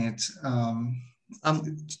open it.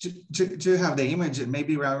 Do you have the image?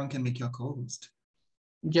 Maybe Aaron can make you a co-host.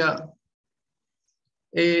 Yeah.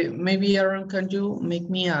 Maybe Aaron, can you make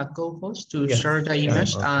me a co-host to share the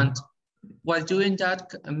image? Okay. And while doing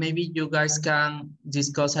that, maybe you guys can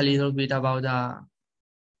discuss a little bit about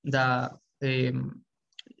the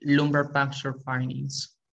lumbar puncture findings.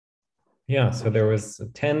 Yeah, so there was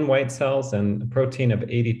 10 white cells and a protein of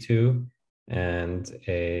 82 and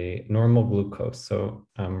a normal glucose. So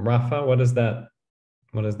Rafa, what does that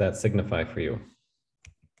signify for you?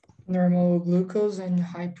 Normal glucose and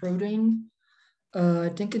high protein. I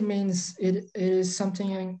think it means it is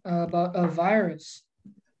something about a virus.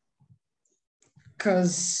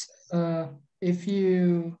 Because if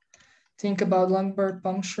you think about lumbar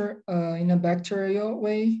puncture in a bacterial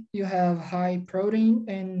way, you have high protein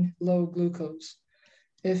and low glucose.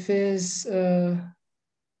 If it's,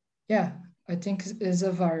 yeah, I think it's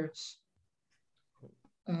a virus.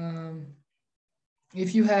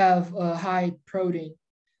 If you have a high protein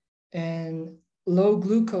and low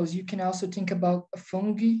glucose, you can also think about a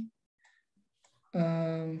fungi.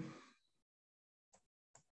 And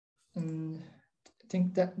I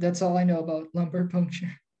think that's all I know about lumbar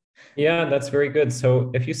puncture. Yeah, that's very good.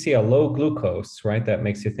 So if you see a low glucose, right, that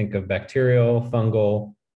makes you think of bacterial,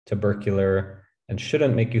 fungal, tubercular, and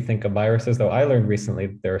shouldn't make you think of viruses, though I learned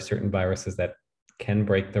recently there are certain viruses that can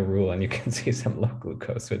break the rule and you can see some low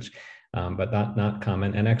glucose, which, but not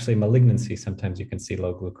common. And actually malignancy, sometimes you can see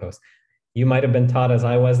low glucose. You might have been taught, as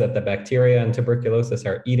I was, that the bacteria and tuberculosis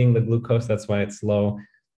are eating the glucose. That's why it's low.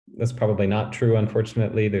 That's probably not true,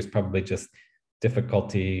 unfortunately. There's probably just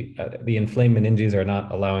difficulty. The inflamed meninges are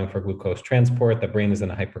not allowing for glucose transport. The brain is in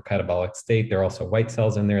a hypercatabolic state. There are also white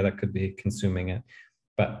cells in there that could be consuming it.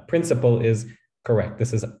 But principle is correct.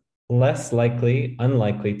 This is less likely,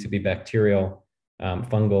 unlikely to be bacterial,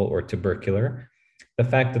 fungal, or tubercular. The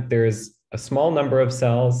fact that there's a small number of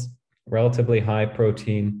cells, relatively high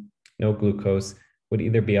protein, no glucose, would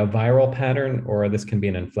either be a viral pattern or this can be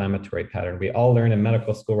an inflammatory pattern. We all learn in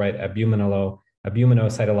medical school, right?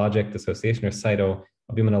 Albuminocytologic dissociation, or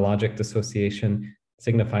cytoalbuminologic dissociation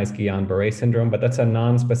signifies Guillain-Barré syndrome, but that's a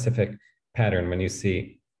non-specific pattern. When you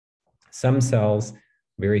see some cells,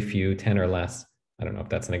 very few, 10 or less, I don't know if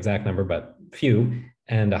that's an exact number, but few,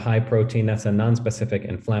 and a high protein, that's a non-specific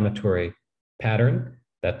inflammatory pattern.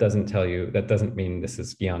 That doesn't mean this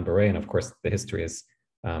is Guillain-Barré. And of course, the history is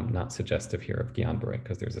not suggestive here of Guillain-Barré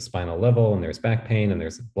because there's a spinal level and there's back pain and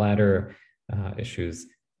there's bladder issues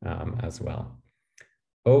as well.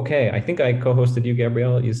 Okay, I think I co-hosted you,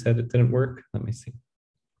 Gabrielle. You said it didn't work. Let me see.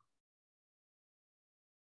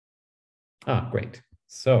 Ah, great.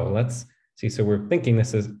 So let's see. So we're thinking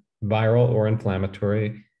this is viral or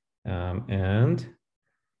inflammatory. And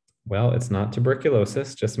well, it's not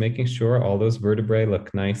tuberculosis, just making sure all those vertebrae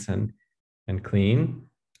look nice and clean.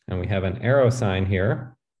 And we have an arrow sign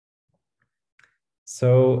here.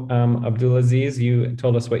 So Abdulaziz, you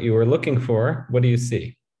told us what you were looking for. What do you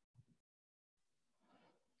see?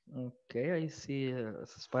 Okay, I see a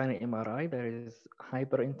spinal MRI. There is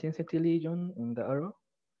hyperintensity lesion in the arrow.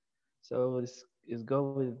 So this is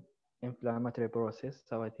go with inflammatory process.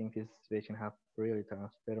 So I think this patient have really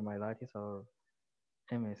transfer myelitis or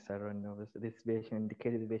MS. I don't know. This patient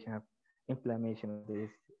indicated the patient have inflammation of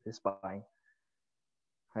the spine,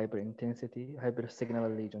 hyperintensity,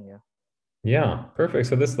 hypersignalar lesion. Yeah. Yeah, perfect.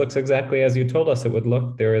 So this looks exactly as you told us it would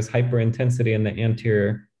look. There is hyperintensity in the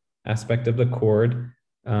anterior aspect of the cord.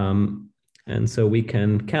 And so we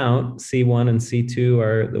can count C1 and C2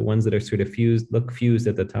 are the ones that are sort of fused, look fused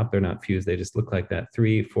at the top. They're not fused. They just look like that.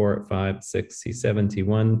 3, 4, 5, 6, C7,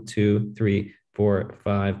 T1, 2, 3, 4,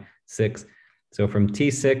 5, 6. So from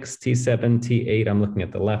T6, T7, T8, I'm looking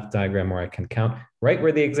at the left diagram where I can count right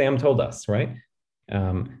where the exam told us, right?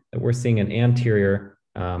 That we're seeing an anterior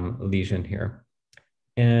lesion here.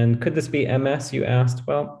 And could this be MS, you asked?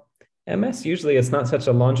 Well, MS usually it's not such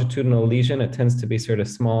a longitudinal lesion. It tends to be sort of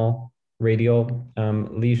small radial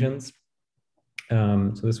lesions.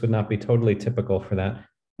 So this would not be totally typical for that.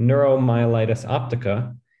 Neuromyelitis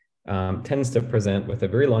optica tends to present with a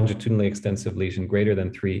very longitudinally extensive lesion greater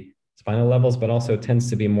than 3 spinal levels, but also tends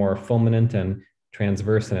to be more fulminant and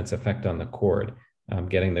transverse in its effect on the cord,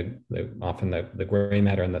 getting often the gray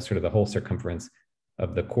matter and the sort of the whole circumference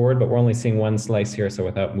of the cord, but we're only seeing one slice here, so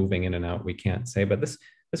without moving in and out, we can't say. But this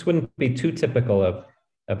wouldn't be too typical of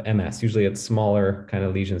MS. Usually it's smaller kind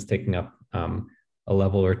of lesions taking up a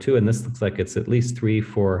level or two, and this looks like it's at least 3,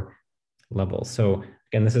 4 levels. So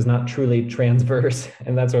again, this is not truly transverse,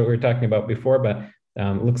 and that's what we were talking about before, but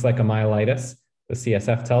it looks like a myelitis. The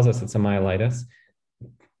CSF tells us it's a myelitis.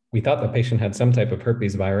 We thought the patient had some type of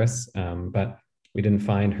herpes virus, but we didn't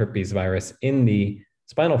find herpes virus in the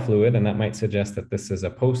spinal fluid, and that might suggest that this is a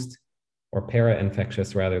post or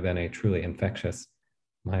para-infectious rather than a truly infectious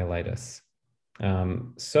myelitis.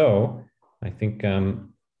 So I think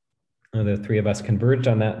the three of us converged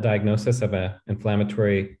on that diagnosis of an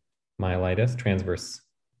inflammatory myelitis, transverse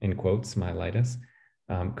in quotes, myelitis.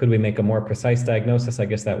 Could we make a more precise diagnosis? I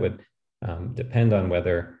guess that would depend on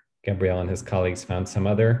whether Gabriel and his colleagues found some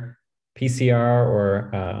other PCR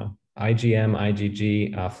or IgM,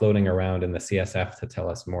 IgG floating around in the CSF to tell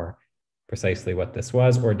us more precisely what this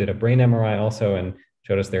was, or did a brain MRI also and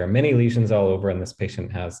showed us there are many lesions all over, and this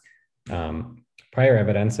patient has prior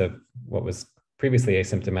evidence of what was previously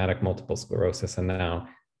asymptomatic multiple sclerosis and now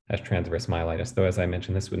has transverse myelitis, though as I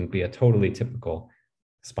mentioned, this wouldn't be a totally typical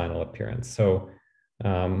spinal appearance. So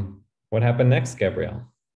what happened next, Gabriel?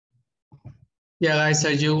 Yeah, guys, so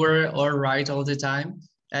you were all right all the time.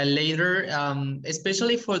 Later,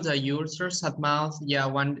 especially for the users at mouth, yeah,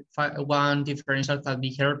 one differential can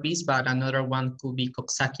be herpes, but another one could be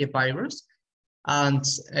Coxsackie virus. And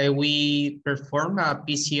we performed a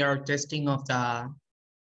PCR testing of the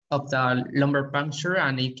lumbar puncture,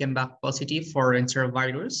 and it came back positive for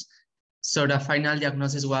enterovirus. So the final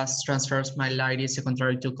diagnosis was transverse myelitis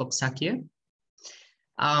secondary to Coxsackie.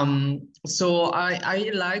 So I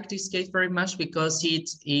like this case very much because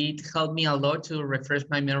it helped me a lot to refresh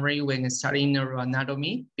my memory when studying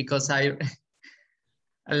neuroanatomy, because I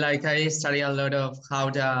study a lot of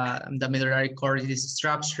how the medullary cord is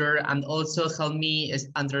structured, and also helped me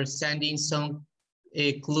understanding some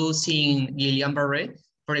clues in Guillain-Barré.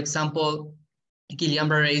 For example,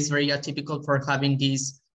 Guillain-Barré is very atypical for having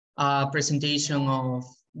this presentation of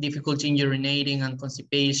difficulty in urinating and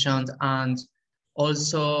constipation, and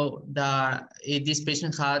also this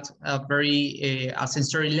patient had a very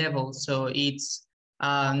sensory level, so it's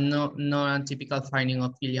not a typical finding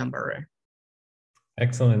of Guillain-Barré.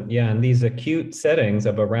 Excellent. Yeah, and these acute settings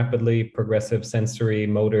of a rapidly progressive sensory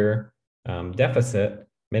motor deficit,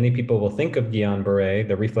 many people will think of Guillain-Barré.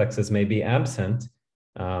 The reflexes may be absent,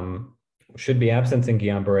 should be absent in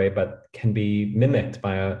Guillain-Barré, but can be mimicked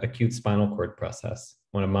by an acute spinal cord process.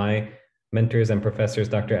 One of my mentors and professors,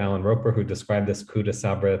 Dr. Alan Roper, who described this coup de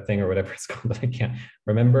sabre thing or whatever it's called that I can't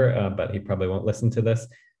remember, but he probably won't listen to this.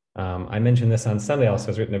 I mentioned this on Sunday also.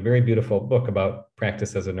 Has written a very beautiful book about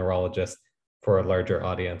practice as a neurologist for a larger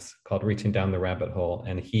audience called Reaching Down the Rabbit Hole.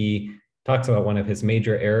 And he talks about one of his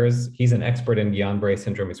major errors. He's an expert in Guillain-Barré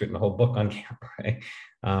syndrome. He's written a whole book on Guillain-Barré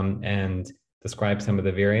and describes some of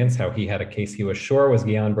the variants, how he had a case he was sure was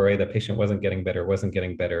Guillain-Barré. The patient wasn't getting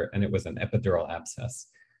better, and it was an epidural abscess.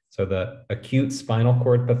 So the acute spinal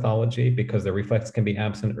cord pathology, because the reflex can be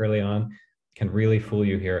absent early on, can really fool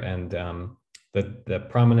you here. And the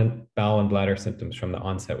prominent bowel and bladder symptoms from the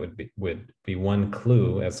onset would be one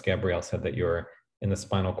clue, as Gabrielle said, that you're in the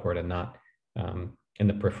spinal cord and not in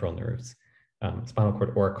the peripheral nerves. Spinal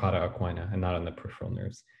cord or cauda equina and not on the peripheral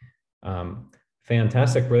nerves.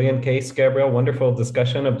 Fantastic, brilliant case, Gabrielle. Wonderful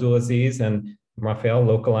discussion, Abdulaziz and Rafael,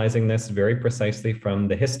 localizing this very precisely from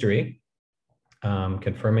the history,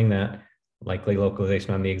 confirming that likely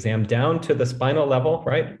localization on the exam, down to the spinal level,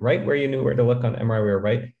 right where you knew where to look on MRI, we were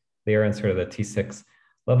right there in sort of the T6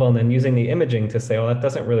 level, and then using the imaging to say, well, that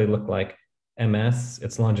doesn't really look like MS.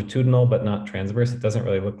 It's longitudinal, but not transverse. It doesn't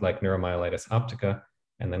really look like neuromyelitis optica.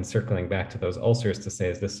 And then circling back to those ulcers to say,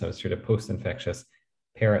 is this some sort of post-infectious,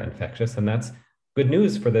 para-infectious? And that's good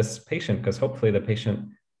news for this patient, because hopefully the patient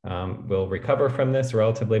will recover from this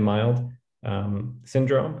relatively mild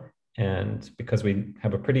syndrome. And because we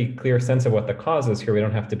have a pretty clear sense of what the cause is here, we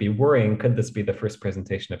don't have to be worrying, could this be the first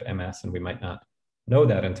presentation of MS? And we might not know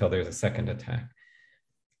that until there's a second attack.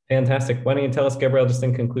 Fantastic. Why don't you tell us, Gabrielle, just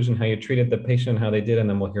in conclusion, how you treated the patient, how they did, and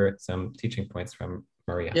then we'll hear some teaching points from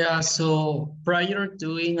Maria. Yeah, so prior to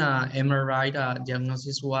doing MRI, the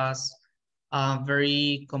diagnosis was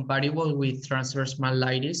very compatible with transverse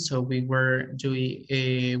myelitis. So we were doing,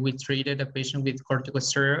 we treated a patient with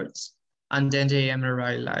corticosteroids, and then the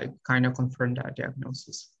MRI like kind of confirmed that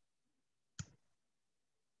diagnosis.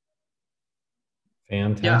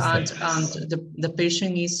 Fantastic. Yeah, and the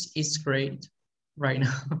patient is great right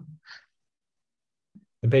now.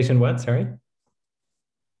 The patient what, sorry?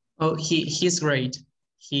 Oh, he's great.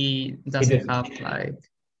 He doesn't have like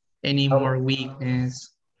any more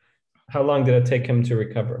weakness. How long did it take him to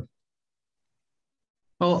recover?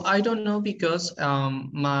 Oh, I don't know, because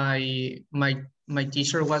my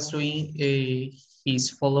teacher was doing his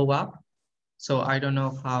follow-up, so I don't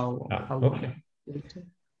know how okay.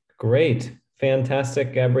 Great,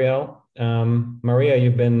 fantastic, Gabrielle. Maria,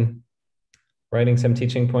 you've been writing some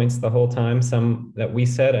teaching points the whole time, some that we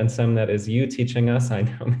said and some that is you teaching us. I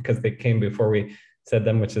know, because they came before we said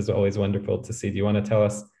them, which is always wonderful to see. Do you want to tell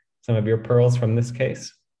us some of your pearls from this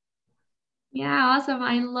case? Yeah, awesome.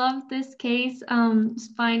 I love this case.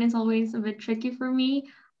 Spine is always a bit tricky for me.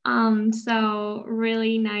 So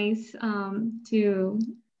really nice to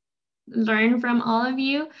learn from all of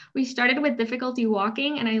you. We started with difficulty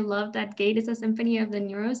walking, and I love that gait is a symphony of the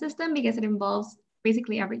neuro system because it involves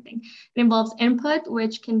basically everything. It involves input,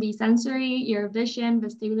 which can be sensory, your vision,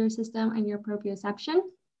 vestibular system, and your proprioception.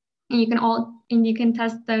 And you can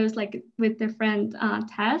test those like with different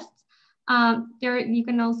tests.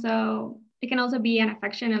 It can also be an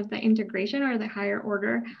affection of the integration or the higher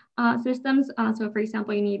order systems. So for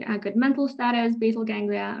example, you need a good mental status, basal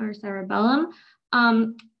ganglia, or cerebellum.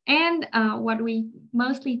 And what we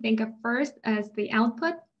mostly think of first as the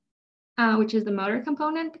output, which is the motor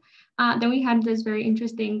component. Then we had this very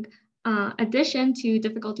interesting addition to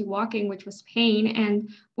difficulty walking, which was pain. And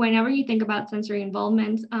whenever you think about sensory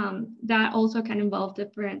involvement, that also can involve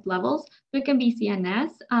different levels. So it can be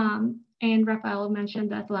CNS, and Rafael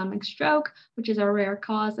mentioned the thalamic stroke, which is a rare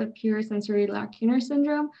cause of pure sensory lacunar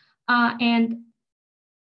syndrome. And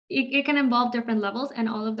it can involve different levels, and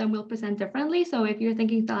all of them will present differently. So if you're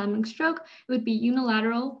thinking thalamic stroke, it would be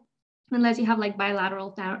unilateral, unless you have like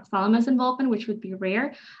bilateral thalamus involvement, which would be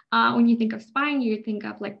rare. When you think of spine, you think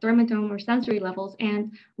of like dermatome or sensory levels,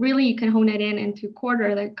 and really you can hone it into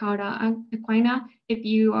quarter, the cauda equina. If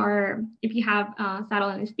you have saddle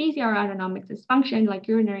anesthesia or autonomic dysfunction, like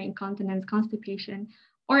urinary incontinence, constipation,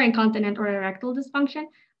 or incontinent or erectile dysfunction.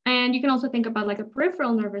 And you can also think about like a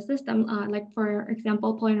peripheral nervous system, like for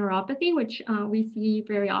example, polyneuropathy, which we see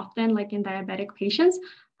very often, like in diabetic patients.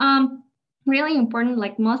 Really important,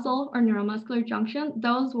 like muscle or neuromuscular junction,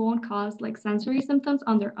 those won't cause like sensory symptoms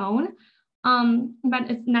on their own. But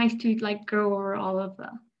it's nice to like go over all of the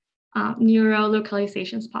neuro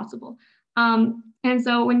localizations possible. And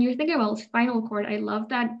so when you're thinking about spinal cord, I love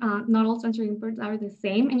that not all sensory inputs are the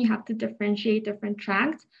same, and you have to differentiate different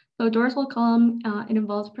tracts. So dorsal column, it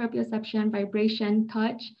involves proprioception, vibration,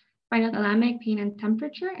 touch, spinothalamic, pain, and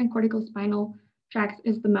temperature, and cortical spinal tracts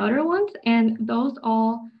is the motor ones, and those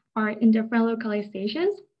all are in different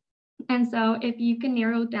localizations. And so if you can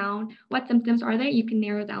narrow down what symptoms are there, you can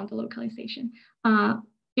narrow down the localization.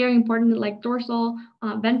 Very important, like dorsal,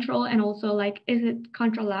 ventral, and also like, is it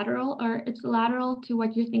contralateral or it's lateral to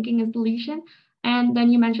what you're thinking is the lesion? And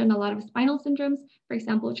then you mentioned a lot of spinal syndromes. For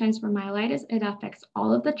example, transverse myelitis, it affects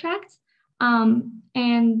all of the tracts.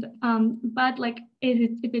 But like,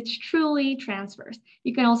 if it's truly transverse,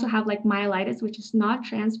 you can also have like myelitis, which is not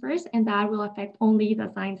transverse, and that will affect only the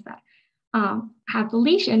signs that have the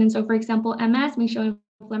lesion. And so, for example, MS may show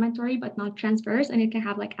inflammatory but not transverse, and it can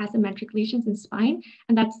have like asymmetric lesions in spine,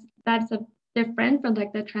 and that's a different from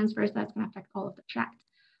like the transverse that's going to affect all of the tracts.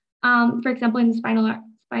 For example, in spinal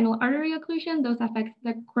artery occlusion, those affect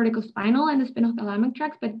the corticospinal and the spinothalamic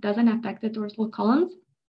tracts, but it doesn't affect the dorsal columns.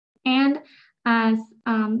 And as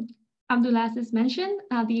Abdulaziz mentioned,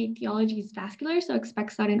 the etiology is vascular, so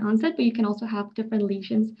expect sudden onset, but you can also have different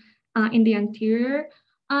lesions in the anterior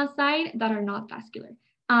side that are not vascular.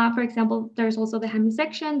 For example, there's also the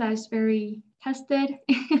hemisection that is very tested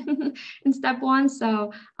in step 1.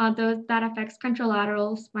 So that affects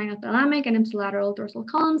contralateral spinothalamic and ipsilateral dorsal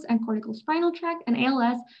columns and cortical spinal tract. And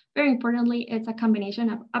ALS, very importantly, it's a combination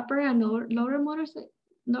of upper and lower motor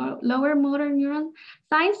neuron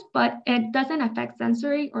size, but it doesn't affect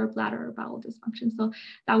sensory or bladder or bowel dysfunction. So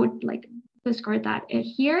that would like discard that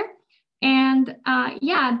here. And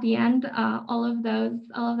yeah, at the end, all of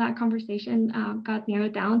that conversation got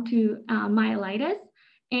narrowed down to myelitis.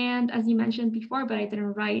 And as you mentioned before, but I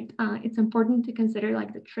didn't write, it's important to consider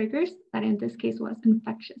like the triggers that in this case was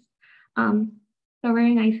infectious. So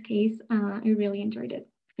very nice case. I really enjoyed it.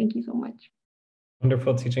 Thank you so much.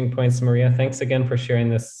 Wonderful teaching points, Maria. Thanks again for sharing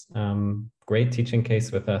this great teaching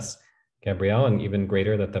case with us, Gabrielle, and even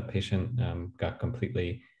greater that the patient got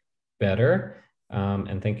completely better.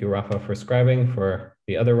 And thank you, Rafa, for scribing, for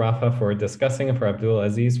the other Rafa for discussing, and for Abdul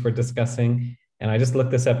Aziz for discussing. And I just looked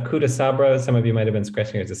this up, coup de sabre. Some of you might have been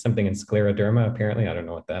scratching it. It's something in scleroderma, apparently. I don't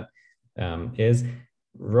know what that is.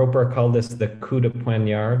 Roper called this the coup de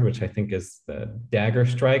poignard, which I think is the dagger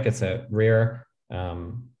strike. It's a rare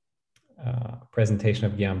presentation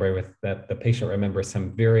of Guillain-Barré with that the patient remembers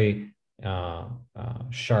some very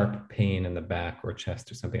sharp pain in the back or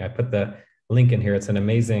chest or something. I put the link in here. It's an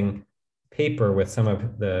amazing paper with some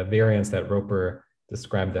of the variants that Roper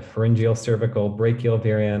described, the pharyngeal, cervical, brachial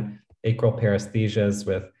variant, acral paresthesias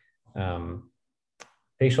with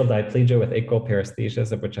facial diplegia with acral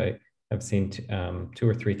paresthesias, of which I have seen 2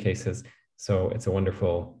 or 3 cases. So it's a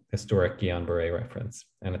wonderful historic Guillain-Barré reference.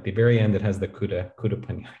 And at the very end, it has the coup de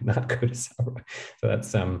poignard, not coup de sabre. So that's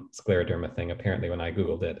some scleroderma thing, apparently, when I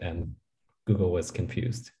Googled it and Google was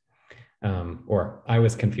confused. Or I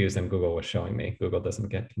was confused and Google was showing me. Google doesn't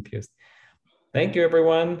get confused. Thank you,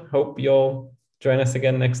 everyone. Hope you'll join us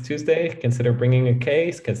again next Tuesday. Consider bringing a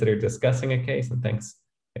case, consider discussing a case, and thanks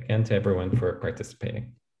again to everyone for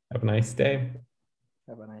participating. Have a nice day.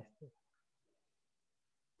 Have a nice day.